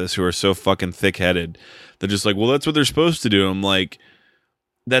about this who are so fucking thick-headed. They're just like, well, that's what they're supposed to do. I'm like,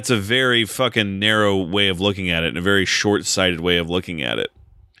 that's a very fucking narrow way of looking at it and a very short-sighted way of looking at it.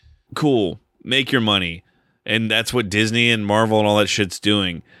 Cool. Make your money. And that's what Disney and Marvel and all that shit's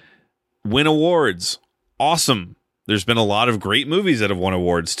doing. Win awards. Awesome. There's been a lot of great movies that have won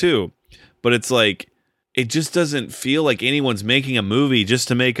awards too. But it's like, it just doesn't feel like anyone's making a movie just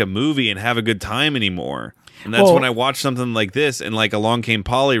to make a movie and have a good time anymore. And that's when I watch something like this, and like Along Came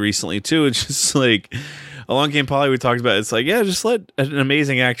Polly recently too. It's just like, Along Came Polly we talked about. It's like, yeah, just let an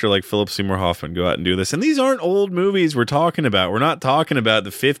amazing actor like Philip Seymour Hoffman go out and do this. And these aren't old movies we're talking about. We're not talking about the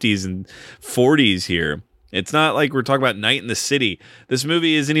 50s and 40s here. It's not like we're talking about Night in the City. This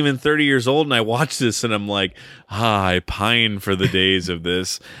movie isn't even 30 years old, and I watched this and I'm like, I pine for the days of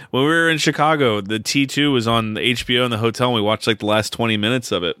this. When we were in Chicago, the T2 was on the HBO in the hotel, and we watched like the last 20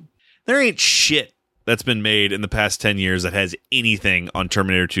 minutes of it. There ain't shit that's been made in the past 10 years that has anything on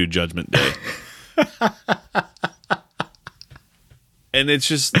Terminator 2 Judgment Day. And it's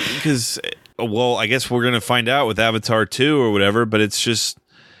just because, well, I guess we're going to find out with Avatar 2 or whatever, but it's just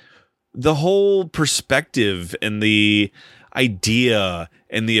the whole perspective and the idea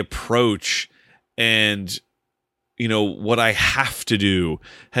and the approach and, what I have to do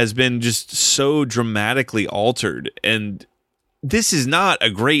has been just so dramatically altered. And this is not a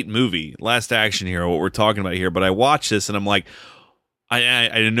great movie, Last Action Hero, what we're talking about here, but I watch this and I'm like,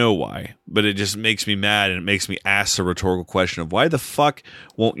 I know why, but it just makes me mad, and it makes me ask the rhetorical question of why the fuck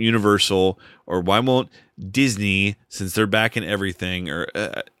won't Universal or why won't Disney, since they're back in everything, or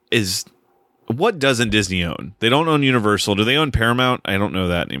what doesn't Disney own? They don't own Universal. Do they own Paramount? I don't know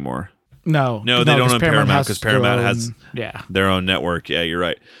that anymore. No, they don't own Paramount because Paramount has yeah, their own network. Yeah, you're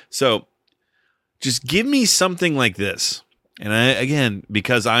right. So just give me something like this. And again,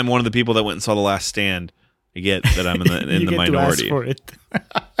 because I'm one of the people that went and saw The Last Stand, I get that I'm in the minority. To ask for it.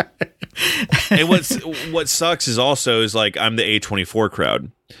 And what sucks is like I'm the A24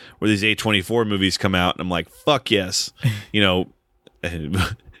 crowd, where these A24 movies come out, and I'm like, fuck yes.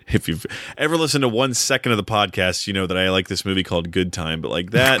 If you've ever listened to 1 second of the podcast, you know that I like this movie called Good Time, but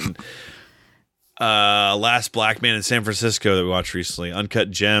like that. And, Last Black Man in San Francisco that we watched recently, Uncut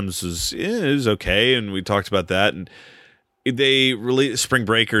Gems, was okay, and we talked about that. And they release Spring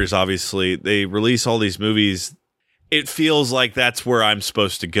Breakers, obviously. They release all these movies. It feels like that's where I'm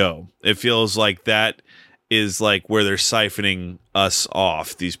supposed to go. It feels like that is like where they're siphoning us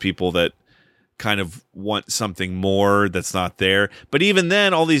off, these people that kind of want something more that's not there. But even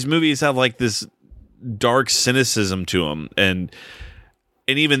then, all these movies have like this dark cynicism to them, and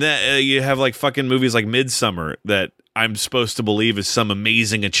even that you have like fucking movies like Midsummer that I'm supposed to believe is some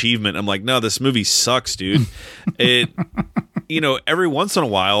amazing achievement. I'm like, no, this movie sucks, dude. It, every once in a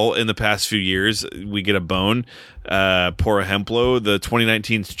while in the past few years, we get a bone. Por ejemplo, the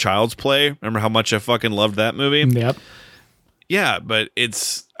 2019 Child's Play. Remember how much I fucking loved that movie? Yep. Yeah, but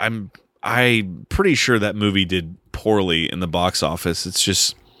I'm pretty sure that movie did poorly in the box office.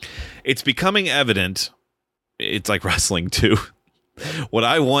 It's becoming evident. It's like wrestling too. What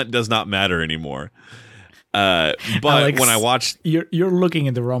I want does not matter anymore. But Alex, when I watch, you're looking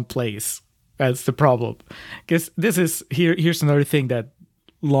in the wrong place. That's the problem. Because here's another thing that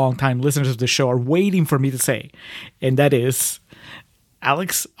longtime listeners of the show are waiting for me to say, and that is,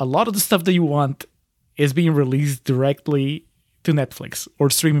 Alex, a lot of the stuff that you want is being released directly to Netflix or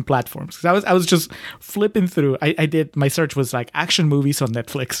streaming platforms. Because I was just flipping through. I did, my search was like action movies on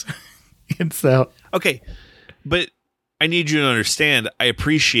Netflix, and so okay, but I need you to understand. I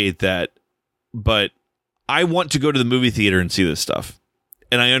appreciate that, but I want to go to the movie theater and see this stuff.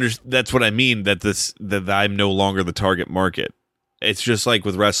 And I understand that's what I mean, that I'm no longer the target market. It's just like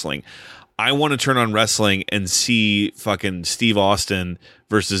with wrestling. I want to turn on wrestling and see fucking Steve Austin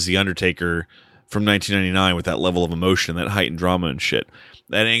versus The Undertaker from 1999 with that level of emotion, that heightened drama and shit.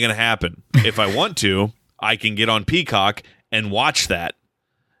 That ain't going to happen. If I want to, I can get on Peacock and watch that.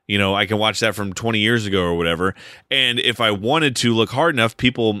 I can watch that from 20 years ago or whatever. And if I wanted to look hard enough,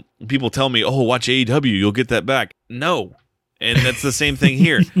 people tell me, oh, watch AEW, you'll get that back. No. And that's the same thing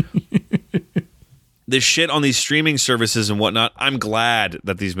here. This shit on these streaming services and whatnot, I'm glad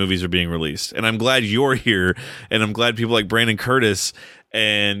that these movies are being released. And I'm glad you're here. And I'm glad people like Brandon Curtis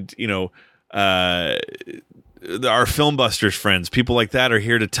and, our Filmbusters friends, people like that are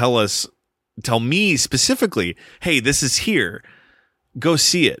here to tell me specifically, hey, this is here. Go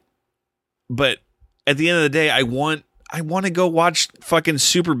see it. But at the end of the day, I want to go watch fucking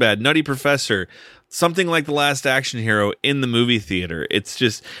Superbad, Nutty Professor, something like The Last Action Hero in the movie theater. It's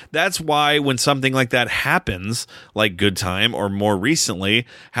just, that's why when something like that happens, like Good Time or more recently,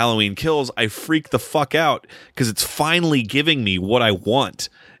 Halloween Kills, I freak the fuck out because it's finally giving me what I want.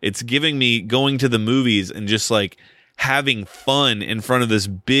 It's giving me going to the movies and just like having fun in front of this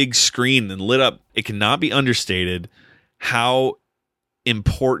big screen and lit up. It cannot be understated how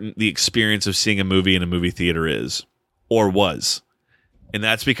important the experience of seeing a movie in a movie theater is, or was. And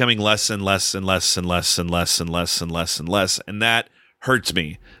that's becoming less and less and less and less and less and less and less and less. And that hurts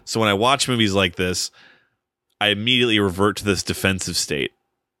me. So when I watch movies like this, I immediately revert to this defensive state.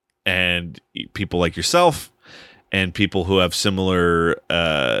 And people like yourself and people who have similar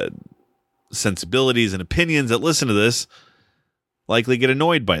sensibilities and opinions that listen to this likely get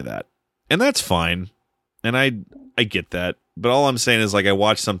annoyed by that. And that's fine. And I get that. But all I'm saying is, like, I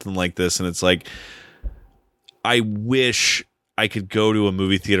watch something like this and it's like, I wish I could go to a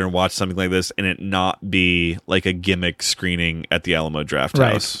movie theater and watch something like this and it not be like a gimmick screening at the Alamo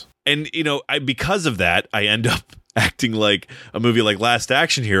Drafthouse. And, because of that, I end up acting like a movie like Last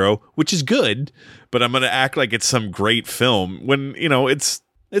Action Hero, which is good, but I'm going to act like it's some great film when, it's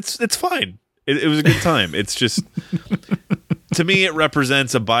fine. It was a good time. It's just, to me, it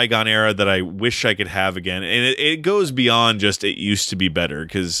represents a bygone era that I wish I could have again. And it goes beyond just it used to be better,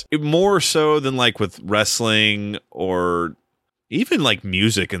 because more so than like with wrestling or even like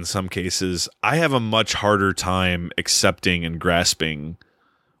music in some cases, I have a much harder time accepting and grasping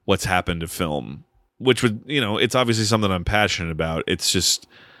what's happened to film, which would, it's obviously something I'm passionate about. It's just,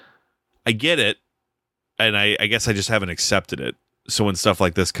 I get it. And I guess I just haven't accepted it. So when stuff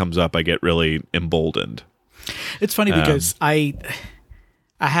like this comes up, I get really emboldened. It's funny because I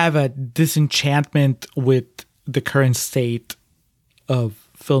have a disenchantment with the current state of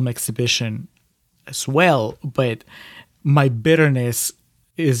film exhibition as well, but my bitterness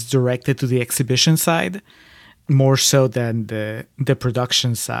is directed to the exhibition side more so than the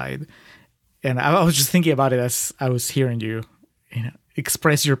production side. And I was just thinking about it as I was hearing you,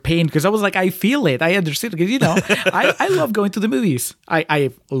 express your pain, because I was like, I feel it, I understand, because I love going to the movies.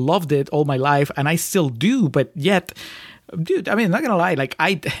 I've loved it all my life and I still do, but yet, dude, I mean, I'm not gonna lie, like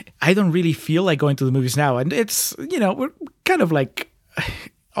I don't really feel like going to the movies now, and it's, we're kind of like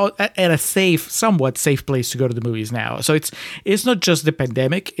at a somewhat safe place to go to the movies now. So it's not just the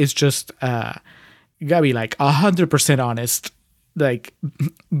pandemic, it's just you gotta be like 100% honest. Like,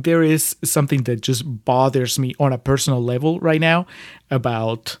 there is something that just bothers me on a personal level right now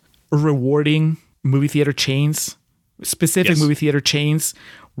about rewarding movie theater chains, specific movie theater chains,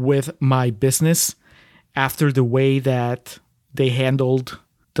 with my business after the way that they handled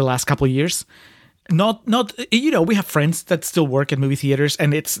the last couple of years. not we have friends that still work at movie theaters,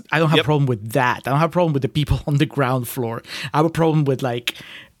 and I don't have a problem with that. I don't have a problem with the people on the ground floor. I have a problem with like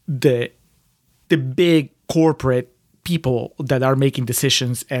the big corporate people that are making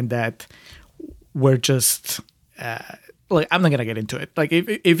decisions and that we're just like, I'm not gonna get into it. Like,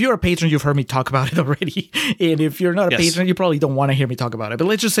 if you're a patron, you've heard me talk about it already, and if you're not a patron, you probably don't want to hear me talk about it. But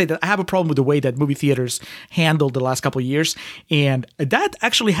let's just say that I have a problem with the way that movie theaters handled the last couple of years, and that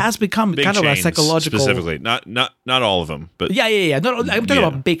actually has become big kind of a chains, psychological. specifically, not all of them, but Yeah. No, I'm talking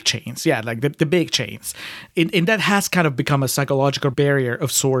about big chains. Yeah, like the big chains, and that has kind of become a psychological barrier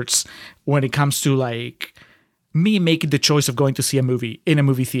of sorts when it comes to like me making the choice of going to see a movie in a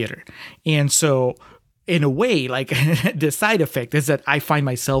movie theater, and so. In a way, like the side effect is that I find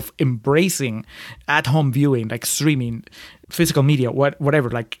myself embracing at-home viewing, like streaming, physical media, whatever,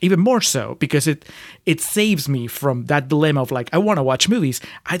 like even more so, because it saves me from that dilemma of like, I want to watch movies.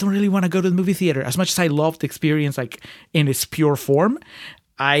 I don't really want to go to the movie theater. As much as I love the experience, like in its pure form,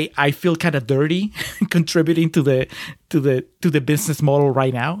 I feel kind of dirty contributing to the business model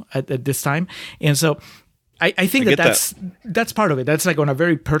right now at this time, and so. I think that's part of it. That's like on a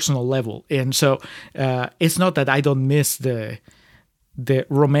very personal level, and so it's not that I don't miss the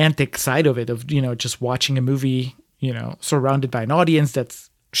romantic side of it of just watching a movie, surrounded by an audience that's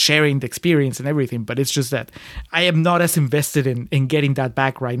sharing the experience and everything. But it's just that I am not as invested in getting that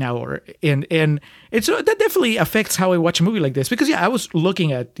back right now, and it's that definitely affects how I watch a movie like this, because I was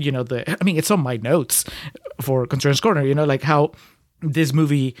looking at it's on my notes for Concerns Corner, like how this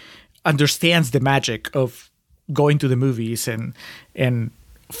movie understands the magic of going to the movies and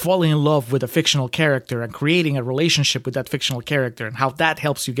falling in love with a fictional character and creating a relationship with that fictional character, and how that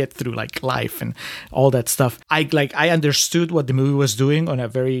helps you get through like life and all that stuff. I understood what the movie was doing on a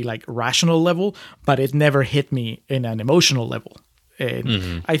very like rational level, but it never hit me in an emotional level.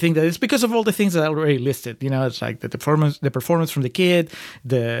 And I think that it's because of all the things that I already listed. It's like the performance from the kid,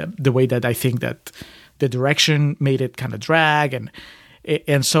 the way that I think that the direction made it kind of drag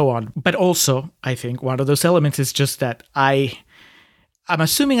and so on. But also, I think one of those elements is just that I'm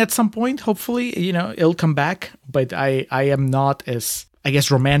assuming at some point, hopefully, it'll come back. But I am not as, I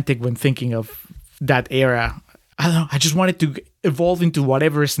guess, romantic when thinking of that era. I don't know. I just want it to evolve into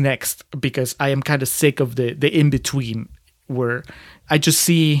whatever is next, because I am kind of sick of the in-between, where I just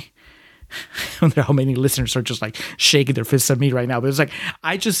see... I wonder how many listeners are just like shaking their fists at me right now, but it's like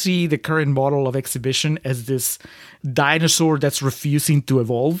I just see the current model of exhibition as this dinosaur that's refusing to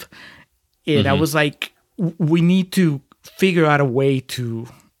evolve. And I was like, we need to figure out a way to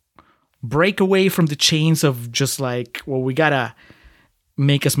break away from the chains of just like, well, we gotta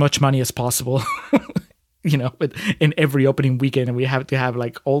make as much money as possible. In every opening weekend, and we have to have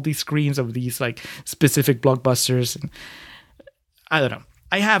like all these screens of these like specific blockbusters, and I don't know.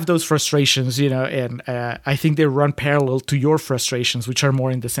 I have those frustrations, and I think they run parallel to your frustrations, which are more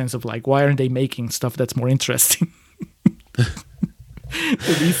in the sense of like, why aren't they making stuff that's more interesting to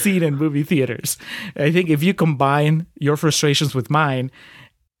be seen in movie theaters? I think if you combine your frustrations with mine,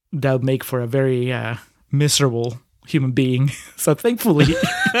 that would make for a very miserable human being. So thankfully,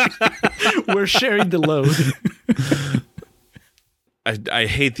 we're sharing the load. I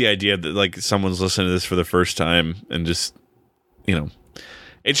hate the idea that like someone's listening to this for the first time and just,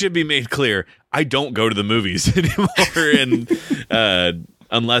 it should be made clear, I don't go to the movies anymore, and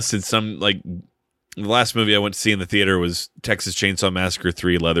unless it's some like the last movie I went to see in the theater was Texas Chainsaw Massacre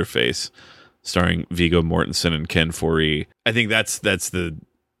 3: Leatherface, starring Viggo Mortensen and Ken Foree. I think that's the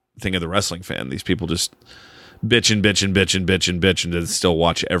thing of the wrestling fan. These people just bitch and then still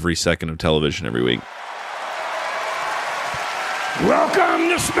watch every second of television every week. Welcome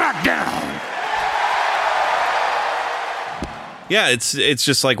to SmackDown. Yeah, it's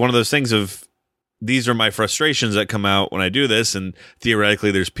just like one of those things of, these are my frustrations that come out when I do this, and theoretically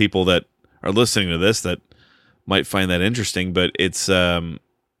there's people that are listening to this that might find that interesting, but it's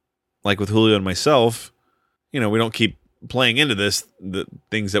like with Julio and myself, we don't keep playing into this, the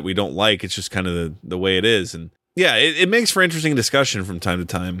things that we don't like. It's just kind of the way it is. And yeah, it makes for interesting discussion from time to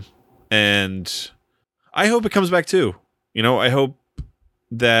time, and I hope it comes back too. I hope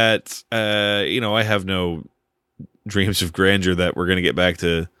that I have no dreams of grandeur that we're going to get back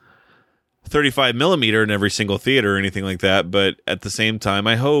to 35 millimeter in every single theater or anything like that. But at the same time,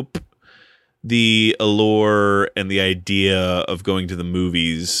 I hope the allure and the idea of going to the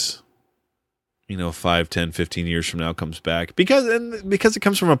movies, 5, 10, 15 years from now comes back, because it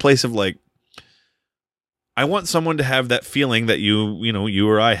comes from a place of like, I want someone to have that feeling that you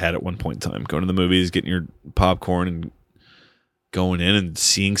or I had at one point in time, going to the movies, getting your popcorn and going in and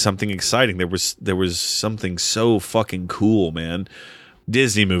seeing something exciting. There was something so fucking cool, man,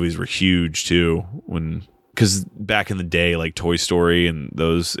 Disney movies were huge too, because back in the day, like Toy Story and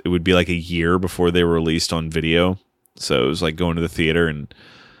those, it would be like a year before they were released on video. So it was like going to the theater, and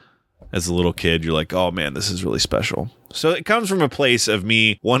as a little kid, you're like, oh man, this is really special. So it comes from a place of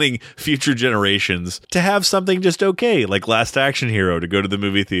me wanting future generations to have something just okay, like Last Action Hero, to go to the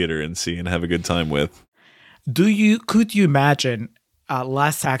movie theater and see and have a good time with. Could you imagine a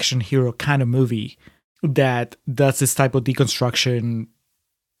Last Action Hero kind of movie that does this type of deconstruction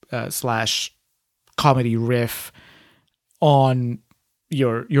slash comedy riff on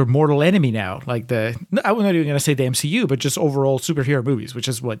your mortal enemy now? Like I'm not even going to say the MCU, but just overall superhero movies, which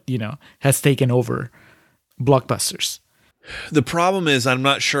is what, has taken over blockbusters. The problem is I'm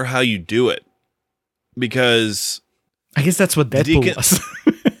not sure how you do it, because I guess that's what Deadpool was.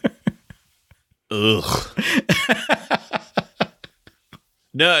 Ugh.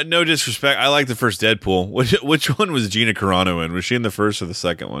 No disrespect. I like the first Deadpool. Which one was Gina Carano in? Was she in the first or the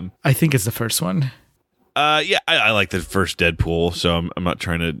second one? I think it's the first one. Yeah, I like the first Deadpool, so I'm not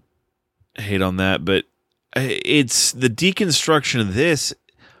trying to hate on that, but it's the deconstruction of this.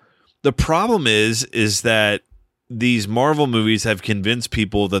 The problem is that these Marvel movies have convinced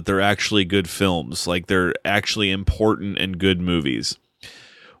people that they're actually good films, like they're actually important and good movies.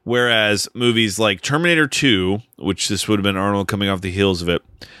 Whereas movies like Terminator 2, which this would have been Arnold coming off the heels of it,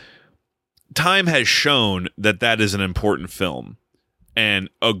 time has shown that is an important film and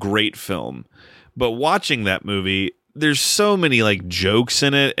a great film. But watching that movie, there's so many like jokes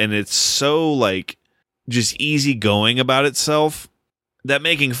in it, and it's so like just easygoing about itself that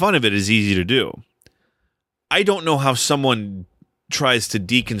making fun of it is easy to do. I don't know how someone tries to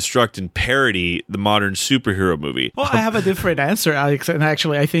deconstruct and parody the modern superhero movie. Well, I have a different answer, Alex, and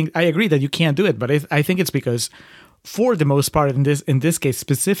actually I think I agree that you can't do it, but I think it's because for the most part in this case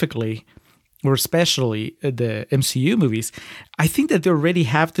specifically, or especially the MCU movies, I think that they already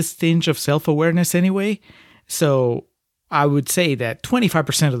have this tinge of self-awareness anyway. So I would say that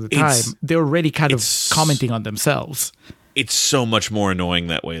 25% of the time they're already kind of commenting on themselves. It's so much more annoying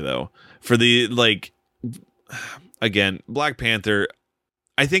that way though. For the again, Black Panther,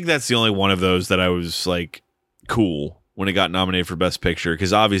 I think that's the only one of those that I was like cool when it got nominated for Best Picture,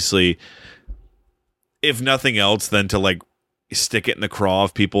 because obviously, if nothing else, then to like stick it in the craw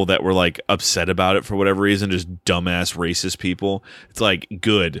of people that were like upset about it for whatever reason, just dumbass racist people. It's like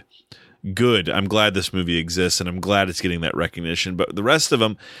good. I'm glad this movie exists, and I'm glad it's getting that recognition. But the rest of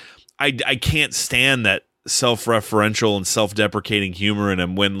them, I can't stand that self-referential and self-deprecating humor in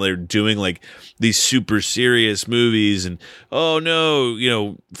them when they're doing like these super serious movies and oh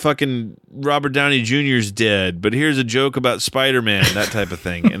no, fucking Robert Downey Jr.'s dead, but here's a joke about Spider-Man, that type of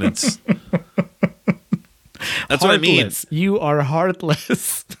thing. And it's that's what I mean. You are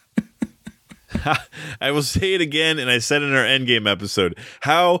heartless. I will say it again, and I said in our Endgame episode,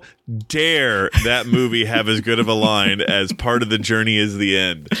 how dare that movie have as good of a line as part of the journey is the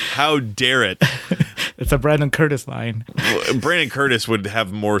end? How dare it? It's a Brandon Curtis line. Well, Brandon Curtis would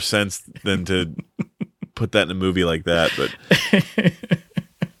have more sense than to put that in a movie like that, but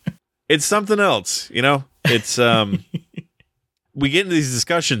it's something else, It's we get into these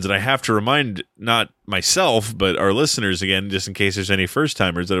discussions, and I have to remind not myself, but our listeners again, just in case there's any first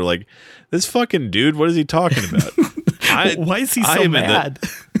timers that are like, this fucking dude, what is he talking about? Why is he so mad?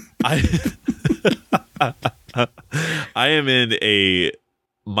 I am in a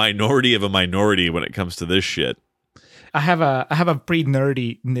minority of a minority when it comes to this shit. I have a pretty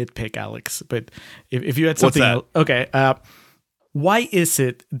nerdy nitpick, Alex, but if you had something else, okay. Why is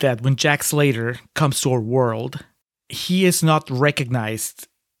it that when Jack Slater comes to our world, he is not recognized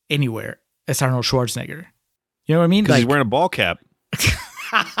anywhere as Arnold Schwarzenegger? You know what I mean? Because he's wearing a ball cap.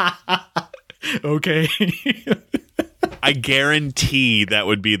 Okay. I guarantee that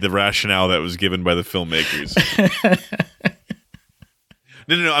would be the rationale that was given by the filmmakers.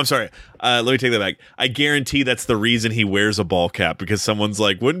 No, I'm sorry. Let me take that back. I guarantee that's the reason he wears a ball cap, because someone's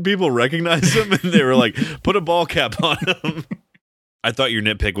like, wouldn't people recognize him? And they were like, put a ball cap on him. I thought your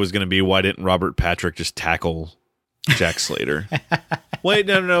nitpick was going to be, why didn't Robert Patrick just tackle Jack Slater? Wait,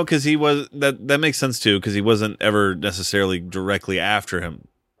 no, because he was that makes sense too, because he wasn't ever necessarily directly after him.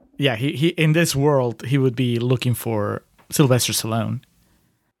 Yeah, he in this world he would be looking for Sylvester Stallone.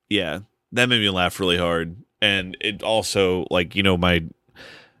 Yeah, that made me laugh really hard, and it also my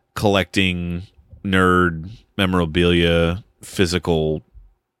collecting nerd memorabilia, physical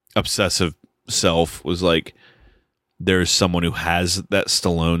obsessive self was like, there's someone who has that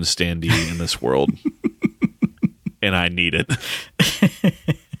Stallone standee in this world. And I need it.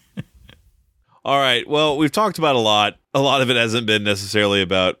 All right. Well, we've talked about a lot. A lot of it hasn't been necessarily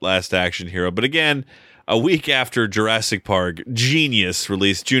about Last Action Hero. But again, A week after Jurassic Park, Genius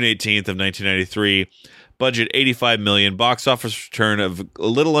released June 18th of 1993. Budget $85 million. Box office return of a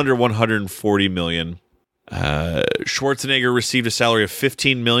little under $140 million. Schwarzenegger received a salary of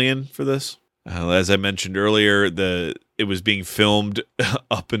 $15 million for this. As I mentioned earlier, it was being filmed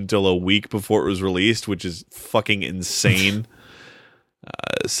up until a week before it was released, which is fucking insane.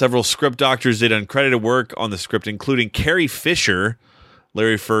 Several script doctors did uncredited work on the script, including Carrie Fisher,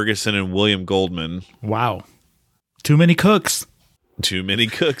 Larry Ferguson, and William Goldman. Wow. Too many cooks. Too many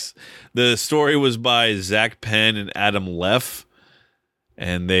cooks. The story was by Zach Penn and Adam Leff,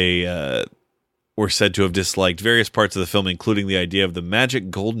 and they were said to have disliked various parts of the film, including the idea of the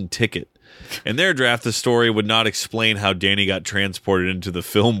magic golden ticket. In their draft, the story would not explain how Danny got transported into the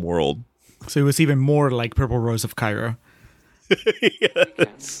film world. So it was even more like Purple Rose of Cairo.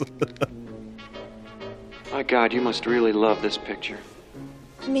 Yes. My God, you must really love this picture.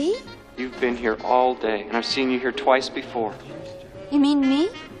 Me? You've been here all day, and I've seen you here twice before. You mean me?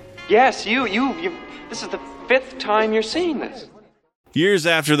 Yes, you. This is the 5th time you're seeing this. Years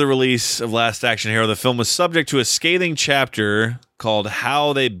after the release of Last Action Hero, the film was subject to a scathing chapter called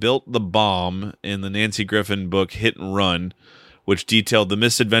How They Built the Bomb in the Nancy Griffin book Hit and Run, which detailed the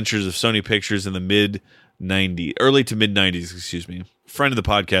misadventures of Sony Pictures in the early to mid-90s, excuse me. Friend of the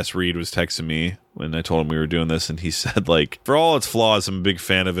podcast, Reed, was texting me when I told him we were doing this, and he said, like, for all its flaws, I'm a big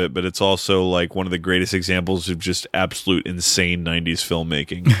fan of it, but it's also, like, one of the greatest examples of just absolute insane 90s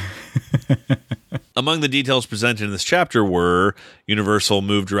filmmaking. Among the details presented in this chapter were Universal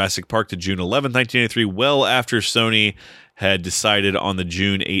moved Jurassic Park to June 11, 1983, well after Sony had decided on the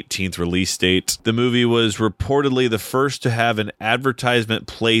June 18th release date. The movie was reportedly the first to have an advertisement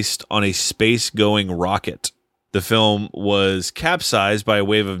placed on a space-going rocket. The film was capsized by a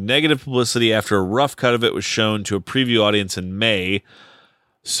wave of negative publicity after a rough cut of it was shown to a preview audience in May.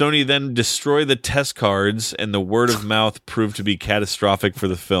 Sony then destroyed the test cards, and the word of mouth proved to be catastrophic for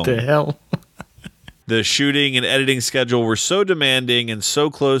the film. The hell? The shooting and editing schedule were so demanding and so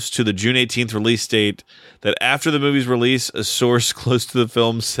close to the June 18th release date that after the movie's release, a source close to the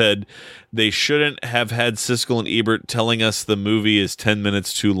film said they shouldn't have had Siskel and Ebert telling us the movie is 10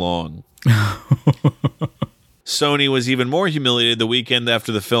 minutes too long. Sony was even more humiliated the weekend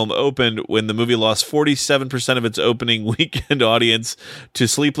after the film opened when the movie lost 47% of its opening weekend audience to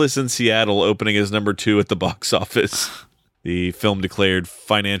Sleepless in Seattle, opening as number 2 at the box office. The film declared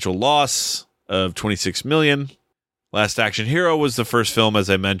financial loss of $26 million. Last Action Hero was the first film, as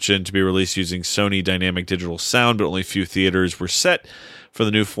I mentioned, to be released using Sony Dynamic Digital Sound, but only a few theaters were set for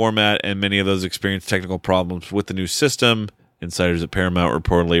the new format, and many of those experienced technical problems with the new system. Insiders at Paramount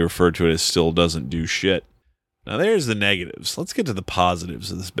reportedly referred to it as still doesn't do shit. Now there's the negatives. Let's get to the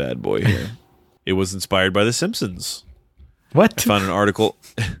positives of this bad boy here. It was inspired by The Simpsons. What? I found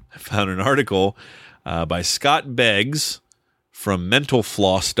an article by Scott Beggs from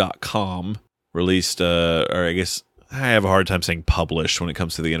mentalfloss.com, released, or I guess I have a hard time saying published when it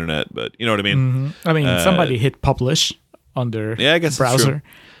comes to the internet, but you know what I mean? Mm-hmm. I mean, somebody hit publish on their browser.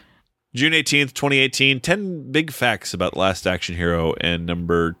 June 18th, 2018, 10 big facts about Last Action Hero, and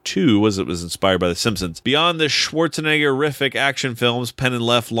number 2 was it was inspired by The Simpsons. Beyond the Schwarzenegger-rific action films, Penn and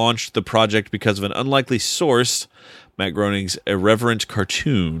Leff launched the project because of an unlikely source, Matt Groening's irreverent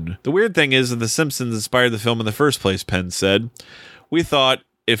cartoon. The weird thing is that The Simpsons inspired the film in the first place, Penn said. We thought,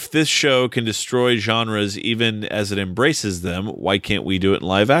 if this show can destroy genres even as it embraces them, why can't we do it in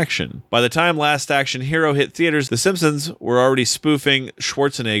live action? By the time Last Action Hero hit theaters, The Simpsons were already spoofing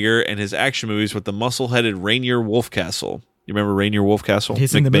Schwarzenegger and his action movies with the muscle-headed Rainier Wolfcastle. You remember Rainier Wolfcastle?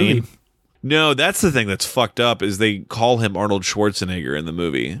 He's in the movie. No, that's the thing that's fucked up is they call him Arnold Schwarzenegger in the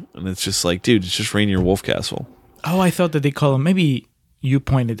movie. And it's just like, dude, it's just Rainier Wolfcastle. Oh, I thought that they call him. Maybe you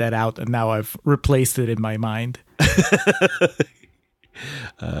pointed that out and now I've replaced it in my mind.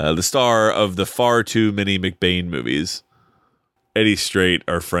 The star of the far too many McBain movies. Eddie Strait,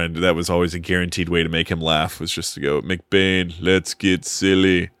 our friend, that was always a guaranteed way to make him laugh, was just to go, McBain, let's get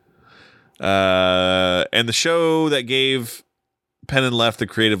silly. And the show that gave Penn and Leff the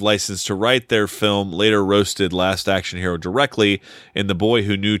creative license to write their film later roasted Last Action Hero directly in The Boy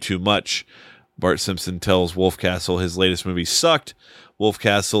Who Knew Too Much. Bart Simpson tells Wolfcastle his latest movie sucked.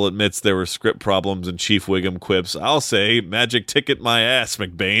 Wolfcastle admits there were script problems, and Chief Wiggum quips, I'll say, magic ticket my ass,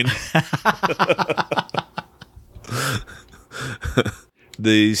 McBain.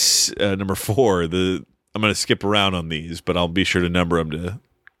 These, number 4, I'm going to skip around on these, but I'll be sure to number them to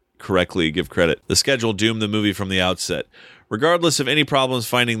correctly give credit. The schedule doomed the movie from the outset. Regardless of any problems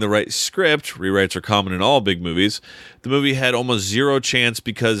finding the right script, rewrites are common in all big movies, the movie had almost zero chance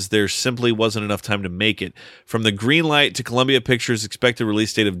because there simply wasn't enough time to make it. From the green light to Columbia Pictures' expected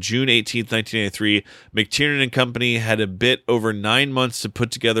release date of June 18, 1993, McTiernan and Company had a bit over 9 months to put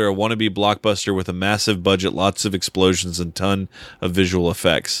together a wannabe blockbuster with a massive budget, lots of explosions, and ton of visual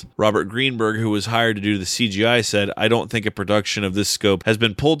effects. Robert Greenberg, who was hired to do the CGI, said, "I don't think a production of this scope has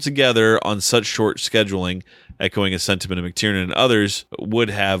been pulled together on such short scheduling," echoing a sentiment of McTiernan and others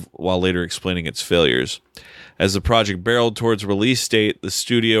would have, while later explaining its failures. As the project barreled towards release date, the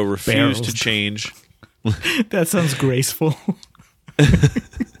studio refused to change. That sounds graceful.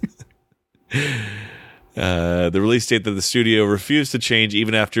 The release date that the studio refused to change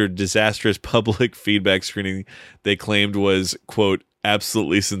even after disastrous public feedback screening they claimed was, quote,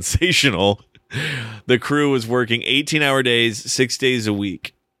 absolutely sensational. The crew was working 18-hour days, 6 days a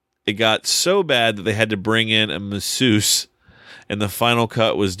week. It got so bad that they had to bring in a masseuse, and the final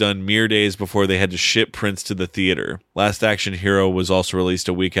cut was done mere days before they had to ship prints to the theater. Last Action Hero was also released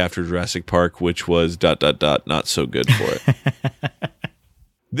a week after Jurassic Park, which was ... not so good for it.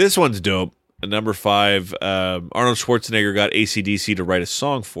 This one's dope. At number 5, Arnold Schwarzenegger got AC/DC to write a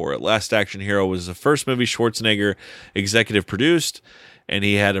song for it. Last Action Hero was the first movie Schwarzenegger executive produced, and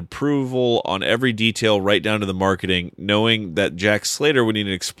he had approval on every detail right down to the marketing. Knowing that Jack Slater would need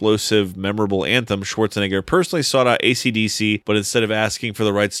an explosive, memorable anthem, Schwarzenegger personally sought out AC/DC, but instead of asking for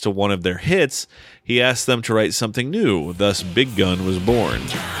the rights to one of their hits, he asked them to write something new. Thus, Big Gun was born.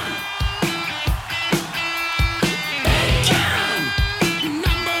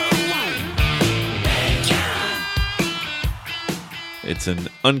 It's an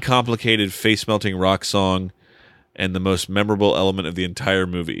uncomplicated, face-melting rock song and the most memorable element of the entire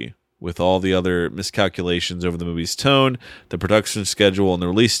movie. With all the other miscalculations over the movie's tone, the production schedule, and the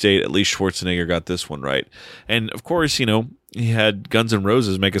release date, at least Schwarzenegger got this one right. And, of course, you know, he had Guns N'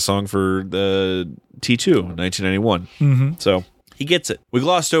 Roses make a song for the T2 in 1991. Mm-hmm. So he gets it. We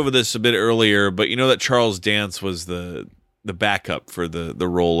glossed over this a bit earlier, but you know that Charles Dance was the backup for the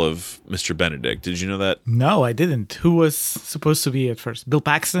role of Mr. Benedict. Did you know that? No, I didn't. Who was supposed to be at first? Bill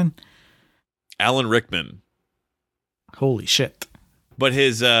Paxton? Alan Rickman. Holy shit. But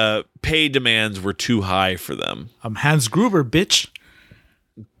his pay demands were too high for them. I'm Hans Gruber, bitch.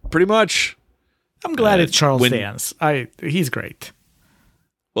 Pretty much. I'm glad it's Charles Dance. He's great.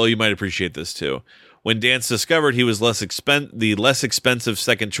 Well, you might appreciate this too. When Dance discovered he was the less expensive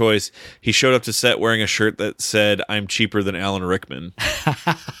second choice, he showed up to set wearing a shirt that said, "I'm cheaper than Alan Rickman."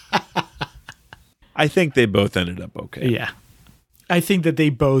 I think they both ended up okay. Yeah. I think that they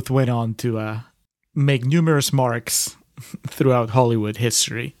both went on to make numerous marks throughout Hollywood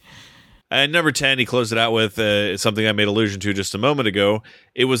history. And number 10, he closed it out with something I made allusion to just a moment ago.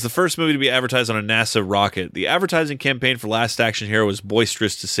 It was the first movie to be advertised on a NASA rocket. The advertising campaign for Last Action Hero was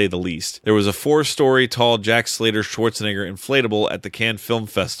boisterous, to say the least. There was a 4-story tall Jack Slater Schwarzenegger inflatable at the Cannes Film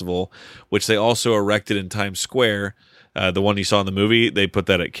Festival, which they also erected in Times Square. The one you saw in the movie, they put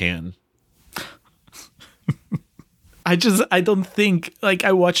that at Cannes. I don't think, like,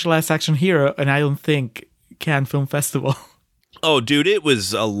 I watched Last Action Hero, and I don't think Cannes Film Festival. Oh, dude, it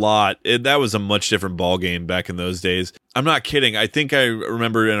was a lot. That was a much different ballgame back in those days. I'm not kidding. I think I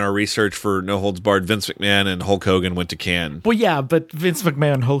remember in our research for No Holds Barred, Vince McMahon and Hulk Hogan went to Cannes. Well, yeah, but Vince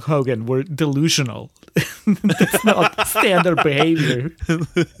McMahon and Hulk Hogan were delusional. That's not standard behavior.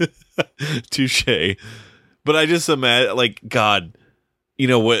 Touche. But I just imagine, like, God, you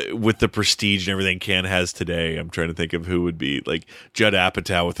know, with the prestige and everything Cannes has today, I'm trying to think of who would be, like, Judd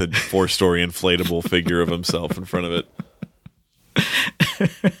Apatow with a 4-story inflatable figure of himself in front of it.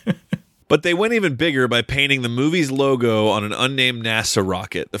 But they went even bigger by painting the movie's logo on an unnamed NASA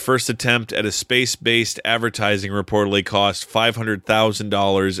rocket. The first attempt at a space-based advertising reportedly cost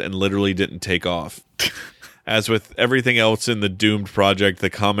 $500,000 and literally didn't take off. As with everything else in the doomed project, the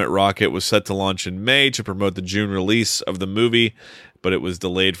Comet rocket was set to launch in May to promote the June release of the movie, but it was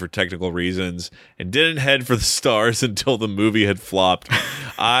delayed for technical reasons and didn't head for the stars until the movie had flopped.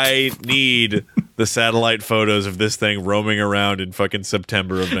 I need the satellite photos of this thing roaming around in fucking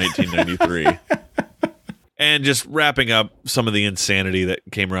September of 1993. And just wrapping up some of the insanity that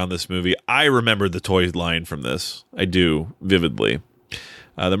came around this movie, I remember the toy line from this. I do, vividly.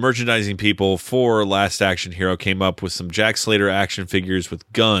 The merchandising people for Last Action Hero came up with some Jack Slater action figures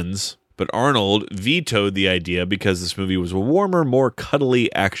with guns, but Arnold vetoed the idea because this movie was a warmer, more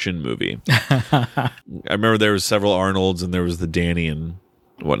cuddly action movie. I remember there was several Arnolds and there was the Danny and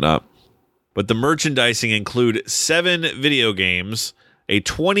whatnot. But the merchandising include 7 video games, a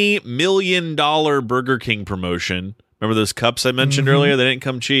 $20 million Burger King promotion. Remember those cups I mentioned earlier? They didn't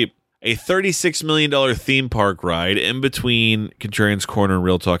come cheap. A $36 million theme park ride. In between Contrarian's Corner and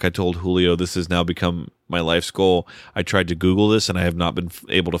Real Talk, I told Julio this has now become my life's goal. I tried to Google this, and I have not been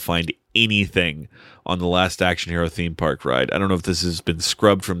able to find anything on the Last Action Hero theme park ride. I don't know if this has been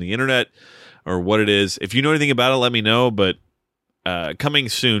scrubbed from the internet or what it is. If you know anything about it, let me know, but coming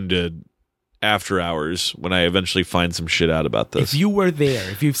soon to After Hours when I eventually find some shit out about this. If you were there,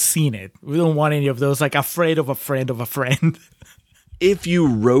 if you've seen it, we don't want any of those, like, afraid of a friend of a friend. If you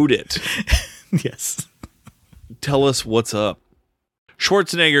wrote it. Yes. Tell us what's up.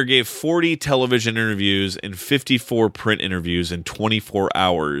 Schwarzenegger gave 40 television interviews and 54 print interviews in 24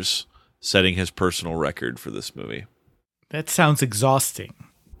 hours, setting his personal record for this movie. That sounds exhausting.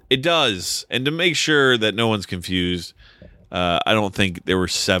 It does. And to make sure that no one's confused, I don't think there were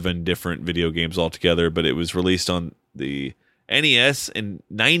 7 different video games altogether, but it was released on the NES in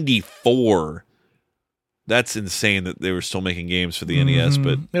 94. That's insane that they were still making games for the NES,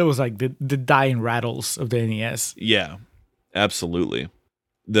 but it was like the dying rattles of the NES. Yeah, absolutely.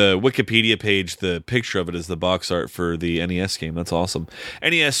 The Wikipedia page, the picture of it is the box art for the NES game. That's awesome.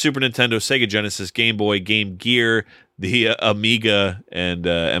 NES, Super Nintendo, Sega Genesis, Game Boy, Game Gear, the Amiga, and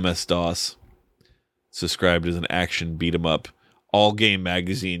MS-DOS. It's described as an action beat 'em up. All Game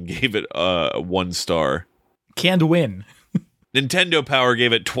Magazine gave it 1 star. Can't win. Nintendo Power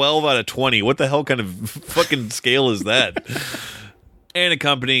gave it 12 out of 20. What the hell kind of fucking scale is that? And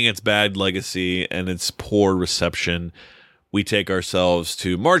accompanying its bad legacy and its poor reception, we take ourselves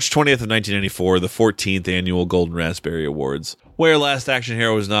to March 20th of 1994, the 14th annual Golden Raspberry Awards, where Last Action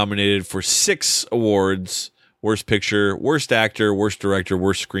Hero was nominated for 6 awards: Worst Picture, Worst Actor, Worst Director,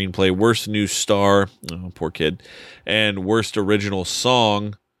 Worst Screenplay, Worst New Star, oh, poor kid, and Worst Original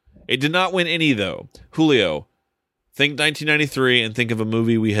Song. It did not win any, though. Julio, think 1993 and think of a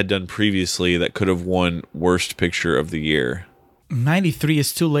movie we had done previously that could have won Worst Picture of the Year. 93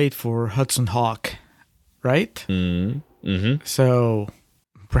 is too late for Hudson Hawk, right? Mm-hmm. So,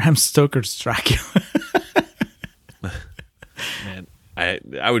 Bram Stoker's Dracula. Man,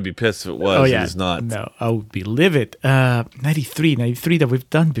 I would be pissed if it was. Oh, yeah. It is not. No, I would be livid. 93 that we've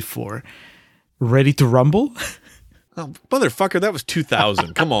done before. Ready to Rumble? Oh, motherfucker, that was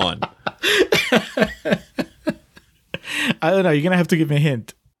 2000. Come on. I don't know. You're going to have to give me a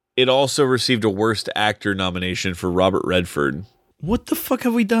hint. It also received a Worst Actor nomination for Robert Redford. What the fuck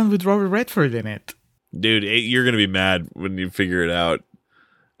have we done with Robert Redford in it? Dude, you're going to be mad when you figure it out.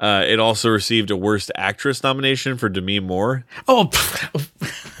 It also received a Worst Actress nomination for Demi Moore. Oh,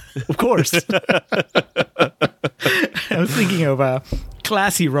 of course. I was thinking of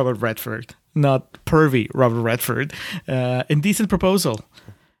classy Robert Redford, not pervy Robert Redford. Indecent Proposal.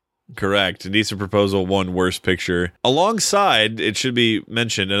 Correct. Indecent Proposal won Worst Picture. Alongside, it should be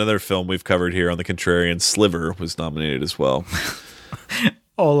mentioned, another film we've covered here on The Contrarian, Sliver, was nominated as well.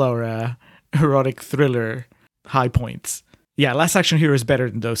 All our erotic thriller high points. Yeah, Last Action Hero is better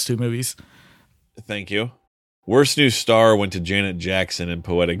than those 2 movies. Thank you. Worst New Star went to Janet Jackson in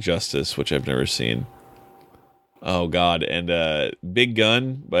Poetic Justice, which I've never seen. Oh, God. And Big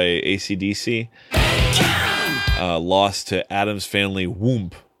Gun by AC/DC lost to Addams Family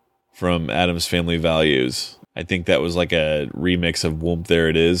Whoomp from Addams Family Values. I think that was like a remix of Whoomp There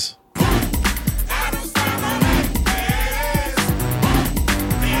It Is.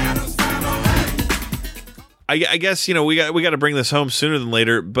 I guess, you know, we got to bring this home sooner than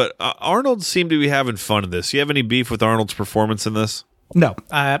later, but Arnold seemed to be having fun in this. You have any beef with Arnold's performance in this? No.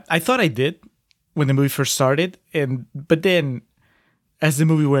 I thought I did when the movie first started, but then as the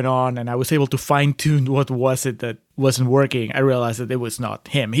movie went on and I was able to fine-tune what was it that wasn't working, I realized that it was not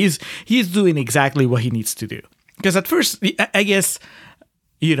him. He's doing exactly what he needs to do. Because at first, I guess,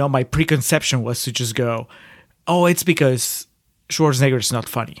 you know, my preconception was to just go, oh, it's because Schwarzenegger is not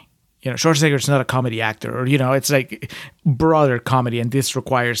funny. You know, Schwarzenegger is not a comedy actor, or, you know, it's like broader comedy and this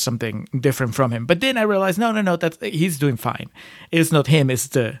requires something different from him. But then I realized, no, he's doing fine. It's not him, it's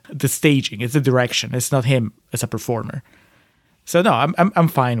the staging, it's the direction. It's not him as a performer. So no, I'm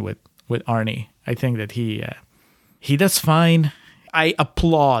fine with Arnie. I think that he does fine. I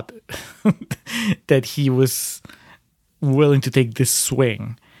applaud that he was willing to take this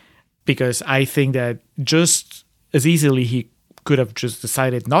swing, because I think that just as easily he could have just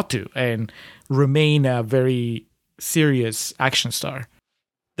decided not to and remain a very serious action star.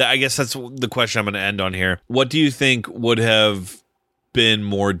 I guess that's the question I'm going to end on here. What do you think would have been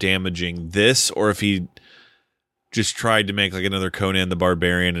more damaging, this, or if he just tried to make like another Conan the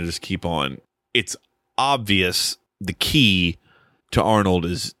Barbarian and just keep on? It's obvious the key to Arnold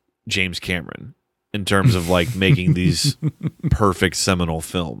is James Cameron in terms of like making these perfect seminal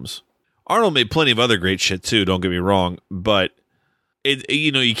films. Arnold made plenty of other great shit too, don't get me wrong, but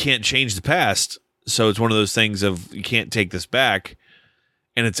you can't change the past. So it's one of those things of you can't take this back.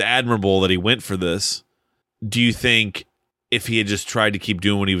 And it's admirable that he went for this. Do you think if he had just tried to keep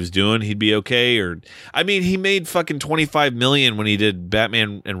doing what he was doing, he'd be okay? Or, I mean, he made fucking $25 million when he did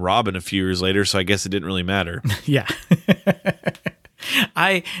Batman and Robin a few years later, so I guess it didn't really matter. Yeah.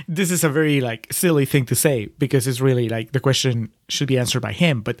 This is a very silly thing to say because it's really the question should be answered by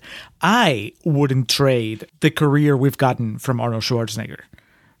him, but I wouldn't trade the career we've gotten from Arnold Schwarzenegger.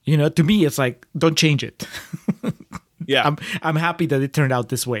 To me, it's don't change it. Yeah. I'm happy that it turned out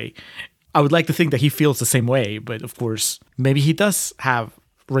this way. I would like to think that he feels the same way, but of course, maybe he does have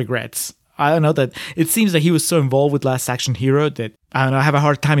regrets. I don't know, that it seems that he was so involved with Last Action Hero that I have a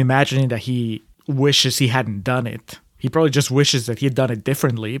hard time imagining that he wishes he hadn't done it. He probably just wishes that he had done it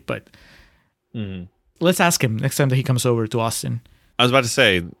differently, but let's ask him next time that he comes over to Austin. I was about to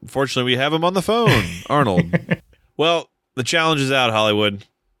say, fortunately, we have him on the phone, Arnold. Well, the challenge is out, Hollywood.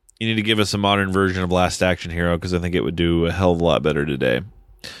 You need to give us a modern version of Last Action Hero because I think it would do a hell of a lot better today.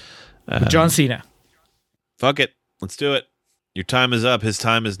 John Cena. Fuck it. Let's do it. Your time is up. His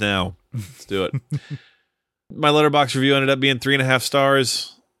time is now. Let's do it. My Letterboxd review ended up being 3.5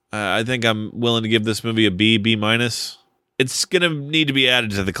 stars. I think I'm willing to give this movie a B minus. It's going to need to be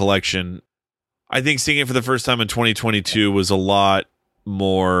added to the collection. I think seeing it for the first time in 2022 was a lot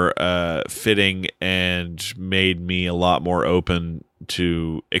more fitting and made me a lot more open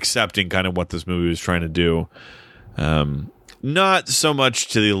to accepting kind of what this movie was trying to do. Not so much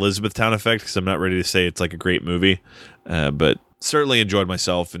to the Elizabethtown effect, because I'm not ready to say it's a great movie, but certainly enjoyed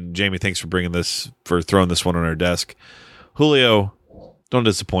myself. And Jamie, thanks for throwing this one on our desk. Julio, don't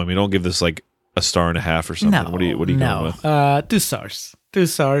disappoint me. Don't give this a 1.5 stars or something. No, what are you going with? 2 stars. 2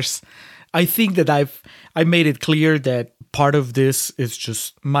 stars. I think that I made it clear that part of this is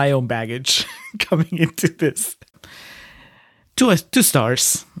just my own baggage coming into this. 2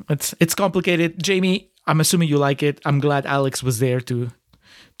 stars. It's complicated. Jamie, I'm assuming you like it. I'm glad Alex was there to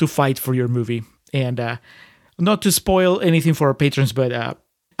fight for your movie. And not to spoil anything for our patrons, but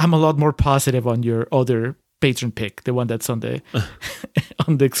I'm a lot more positive on your other patron pick, the one that's on the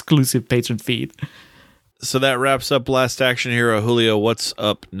on the exclusive patron feed. So that wraps up Last Action Hero. Julio, what's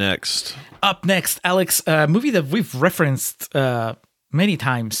up next? Up next, Alex, a movie that we've referenced many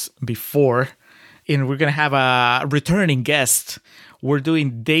times before, and we're going to have a returning guest. We're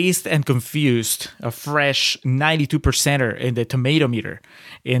doing Dazed and Confused, a fresh 92%er in the tomato meter.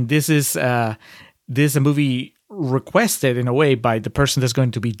 And this is a movie requested in a way by the person that's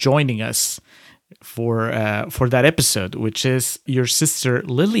going to be joining us for that episode, which is your sister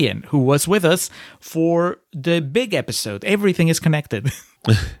Lillian, who was with us for the big episode. Everything is connected.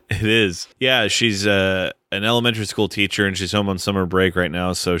 It is. Yeah, she's an elementary school teacher, and she's home on summer break right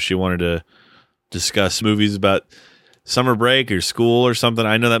now, so she wanted to discuss movies about summer break or school or something.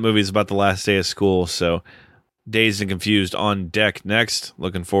 I know that movie is about the last day of school, so Dazed and Confused on deck next.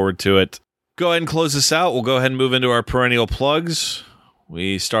 Looking forward to it. Go ahead and close this out. We'll go ahead and move into our perennial plugs.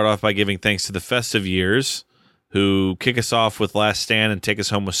 We start off by giving thanks to the Festive Years, who kick us off with Last Stand and take us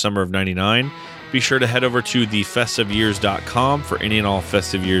home with Summer of 99. Be sure to head over to thefestiveyears.com for any and all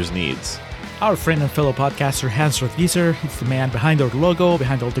Festive Years needs. Our friend and fellow podcaster Hans Rothgieser, he's the man behind our logo,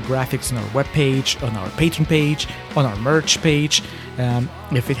 behind all the graphics on our webpage, on our Patreon page, on our merch page.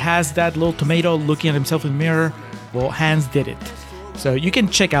 If it has that little tomato looking at himself in the mirror, well, Hans did it. So you can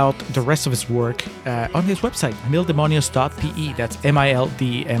check out the rest of his work on his website, mildemonios.pe. That's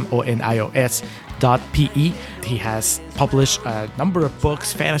MILDMONIOS.pe. He has published a number of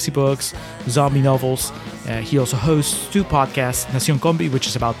books, fantasy books, zombie novels. He also hosts 2 podcasts, Nación Combi, which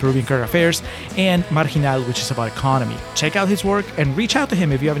is about Peruvian current affairs, and Marginal, which is about economy. Check out his work and reach out to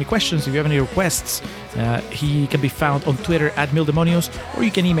him if you have any questions, if you have any requests. He can be found on Twitter at Mildemonios, or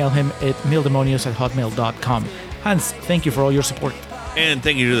you can email him at mildemonios@hotmail.com. Hans, thank you for all your support. And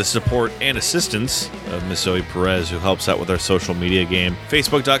thank you to the support and assistance of Miss Zoe Perez, who helps out with our social media game.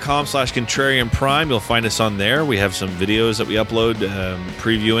 Facebook.com/Contrarian Prime. You'll find us on there. We have some videos that we upload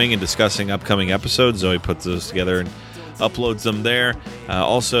previewing and discussing upcoming episodes. Zoe puts those together and uploads them there.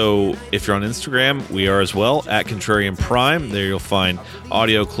 Also, if you're on Instagram, we are as well, at Contrarian Prime. There you'll find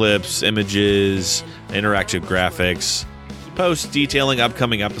audio clips, images, interactive graphics, posts detailing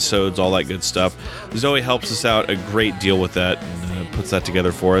upcoming episodes, all that good stuff. Zoe helps us out a great deal with that and puts that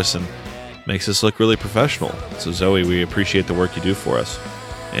together for us and makes us look really professional. So Zoe, we appreciate the work you do for us.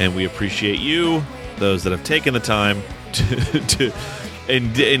 And we appreciate you, those that have taken the time to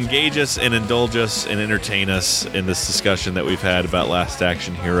engage us and indulge us and entertain us in this discussion that we've had about Last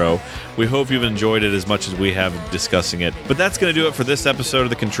Action Hero. We hope you've enjoyed it as much as we have discussing it. But that's going to do it for this episode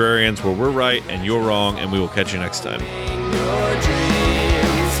of The Contrarians, where we're right and you're wrong, and we will catch you next time.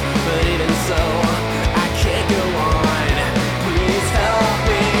 so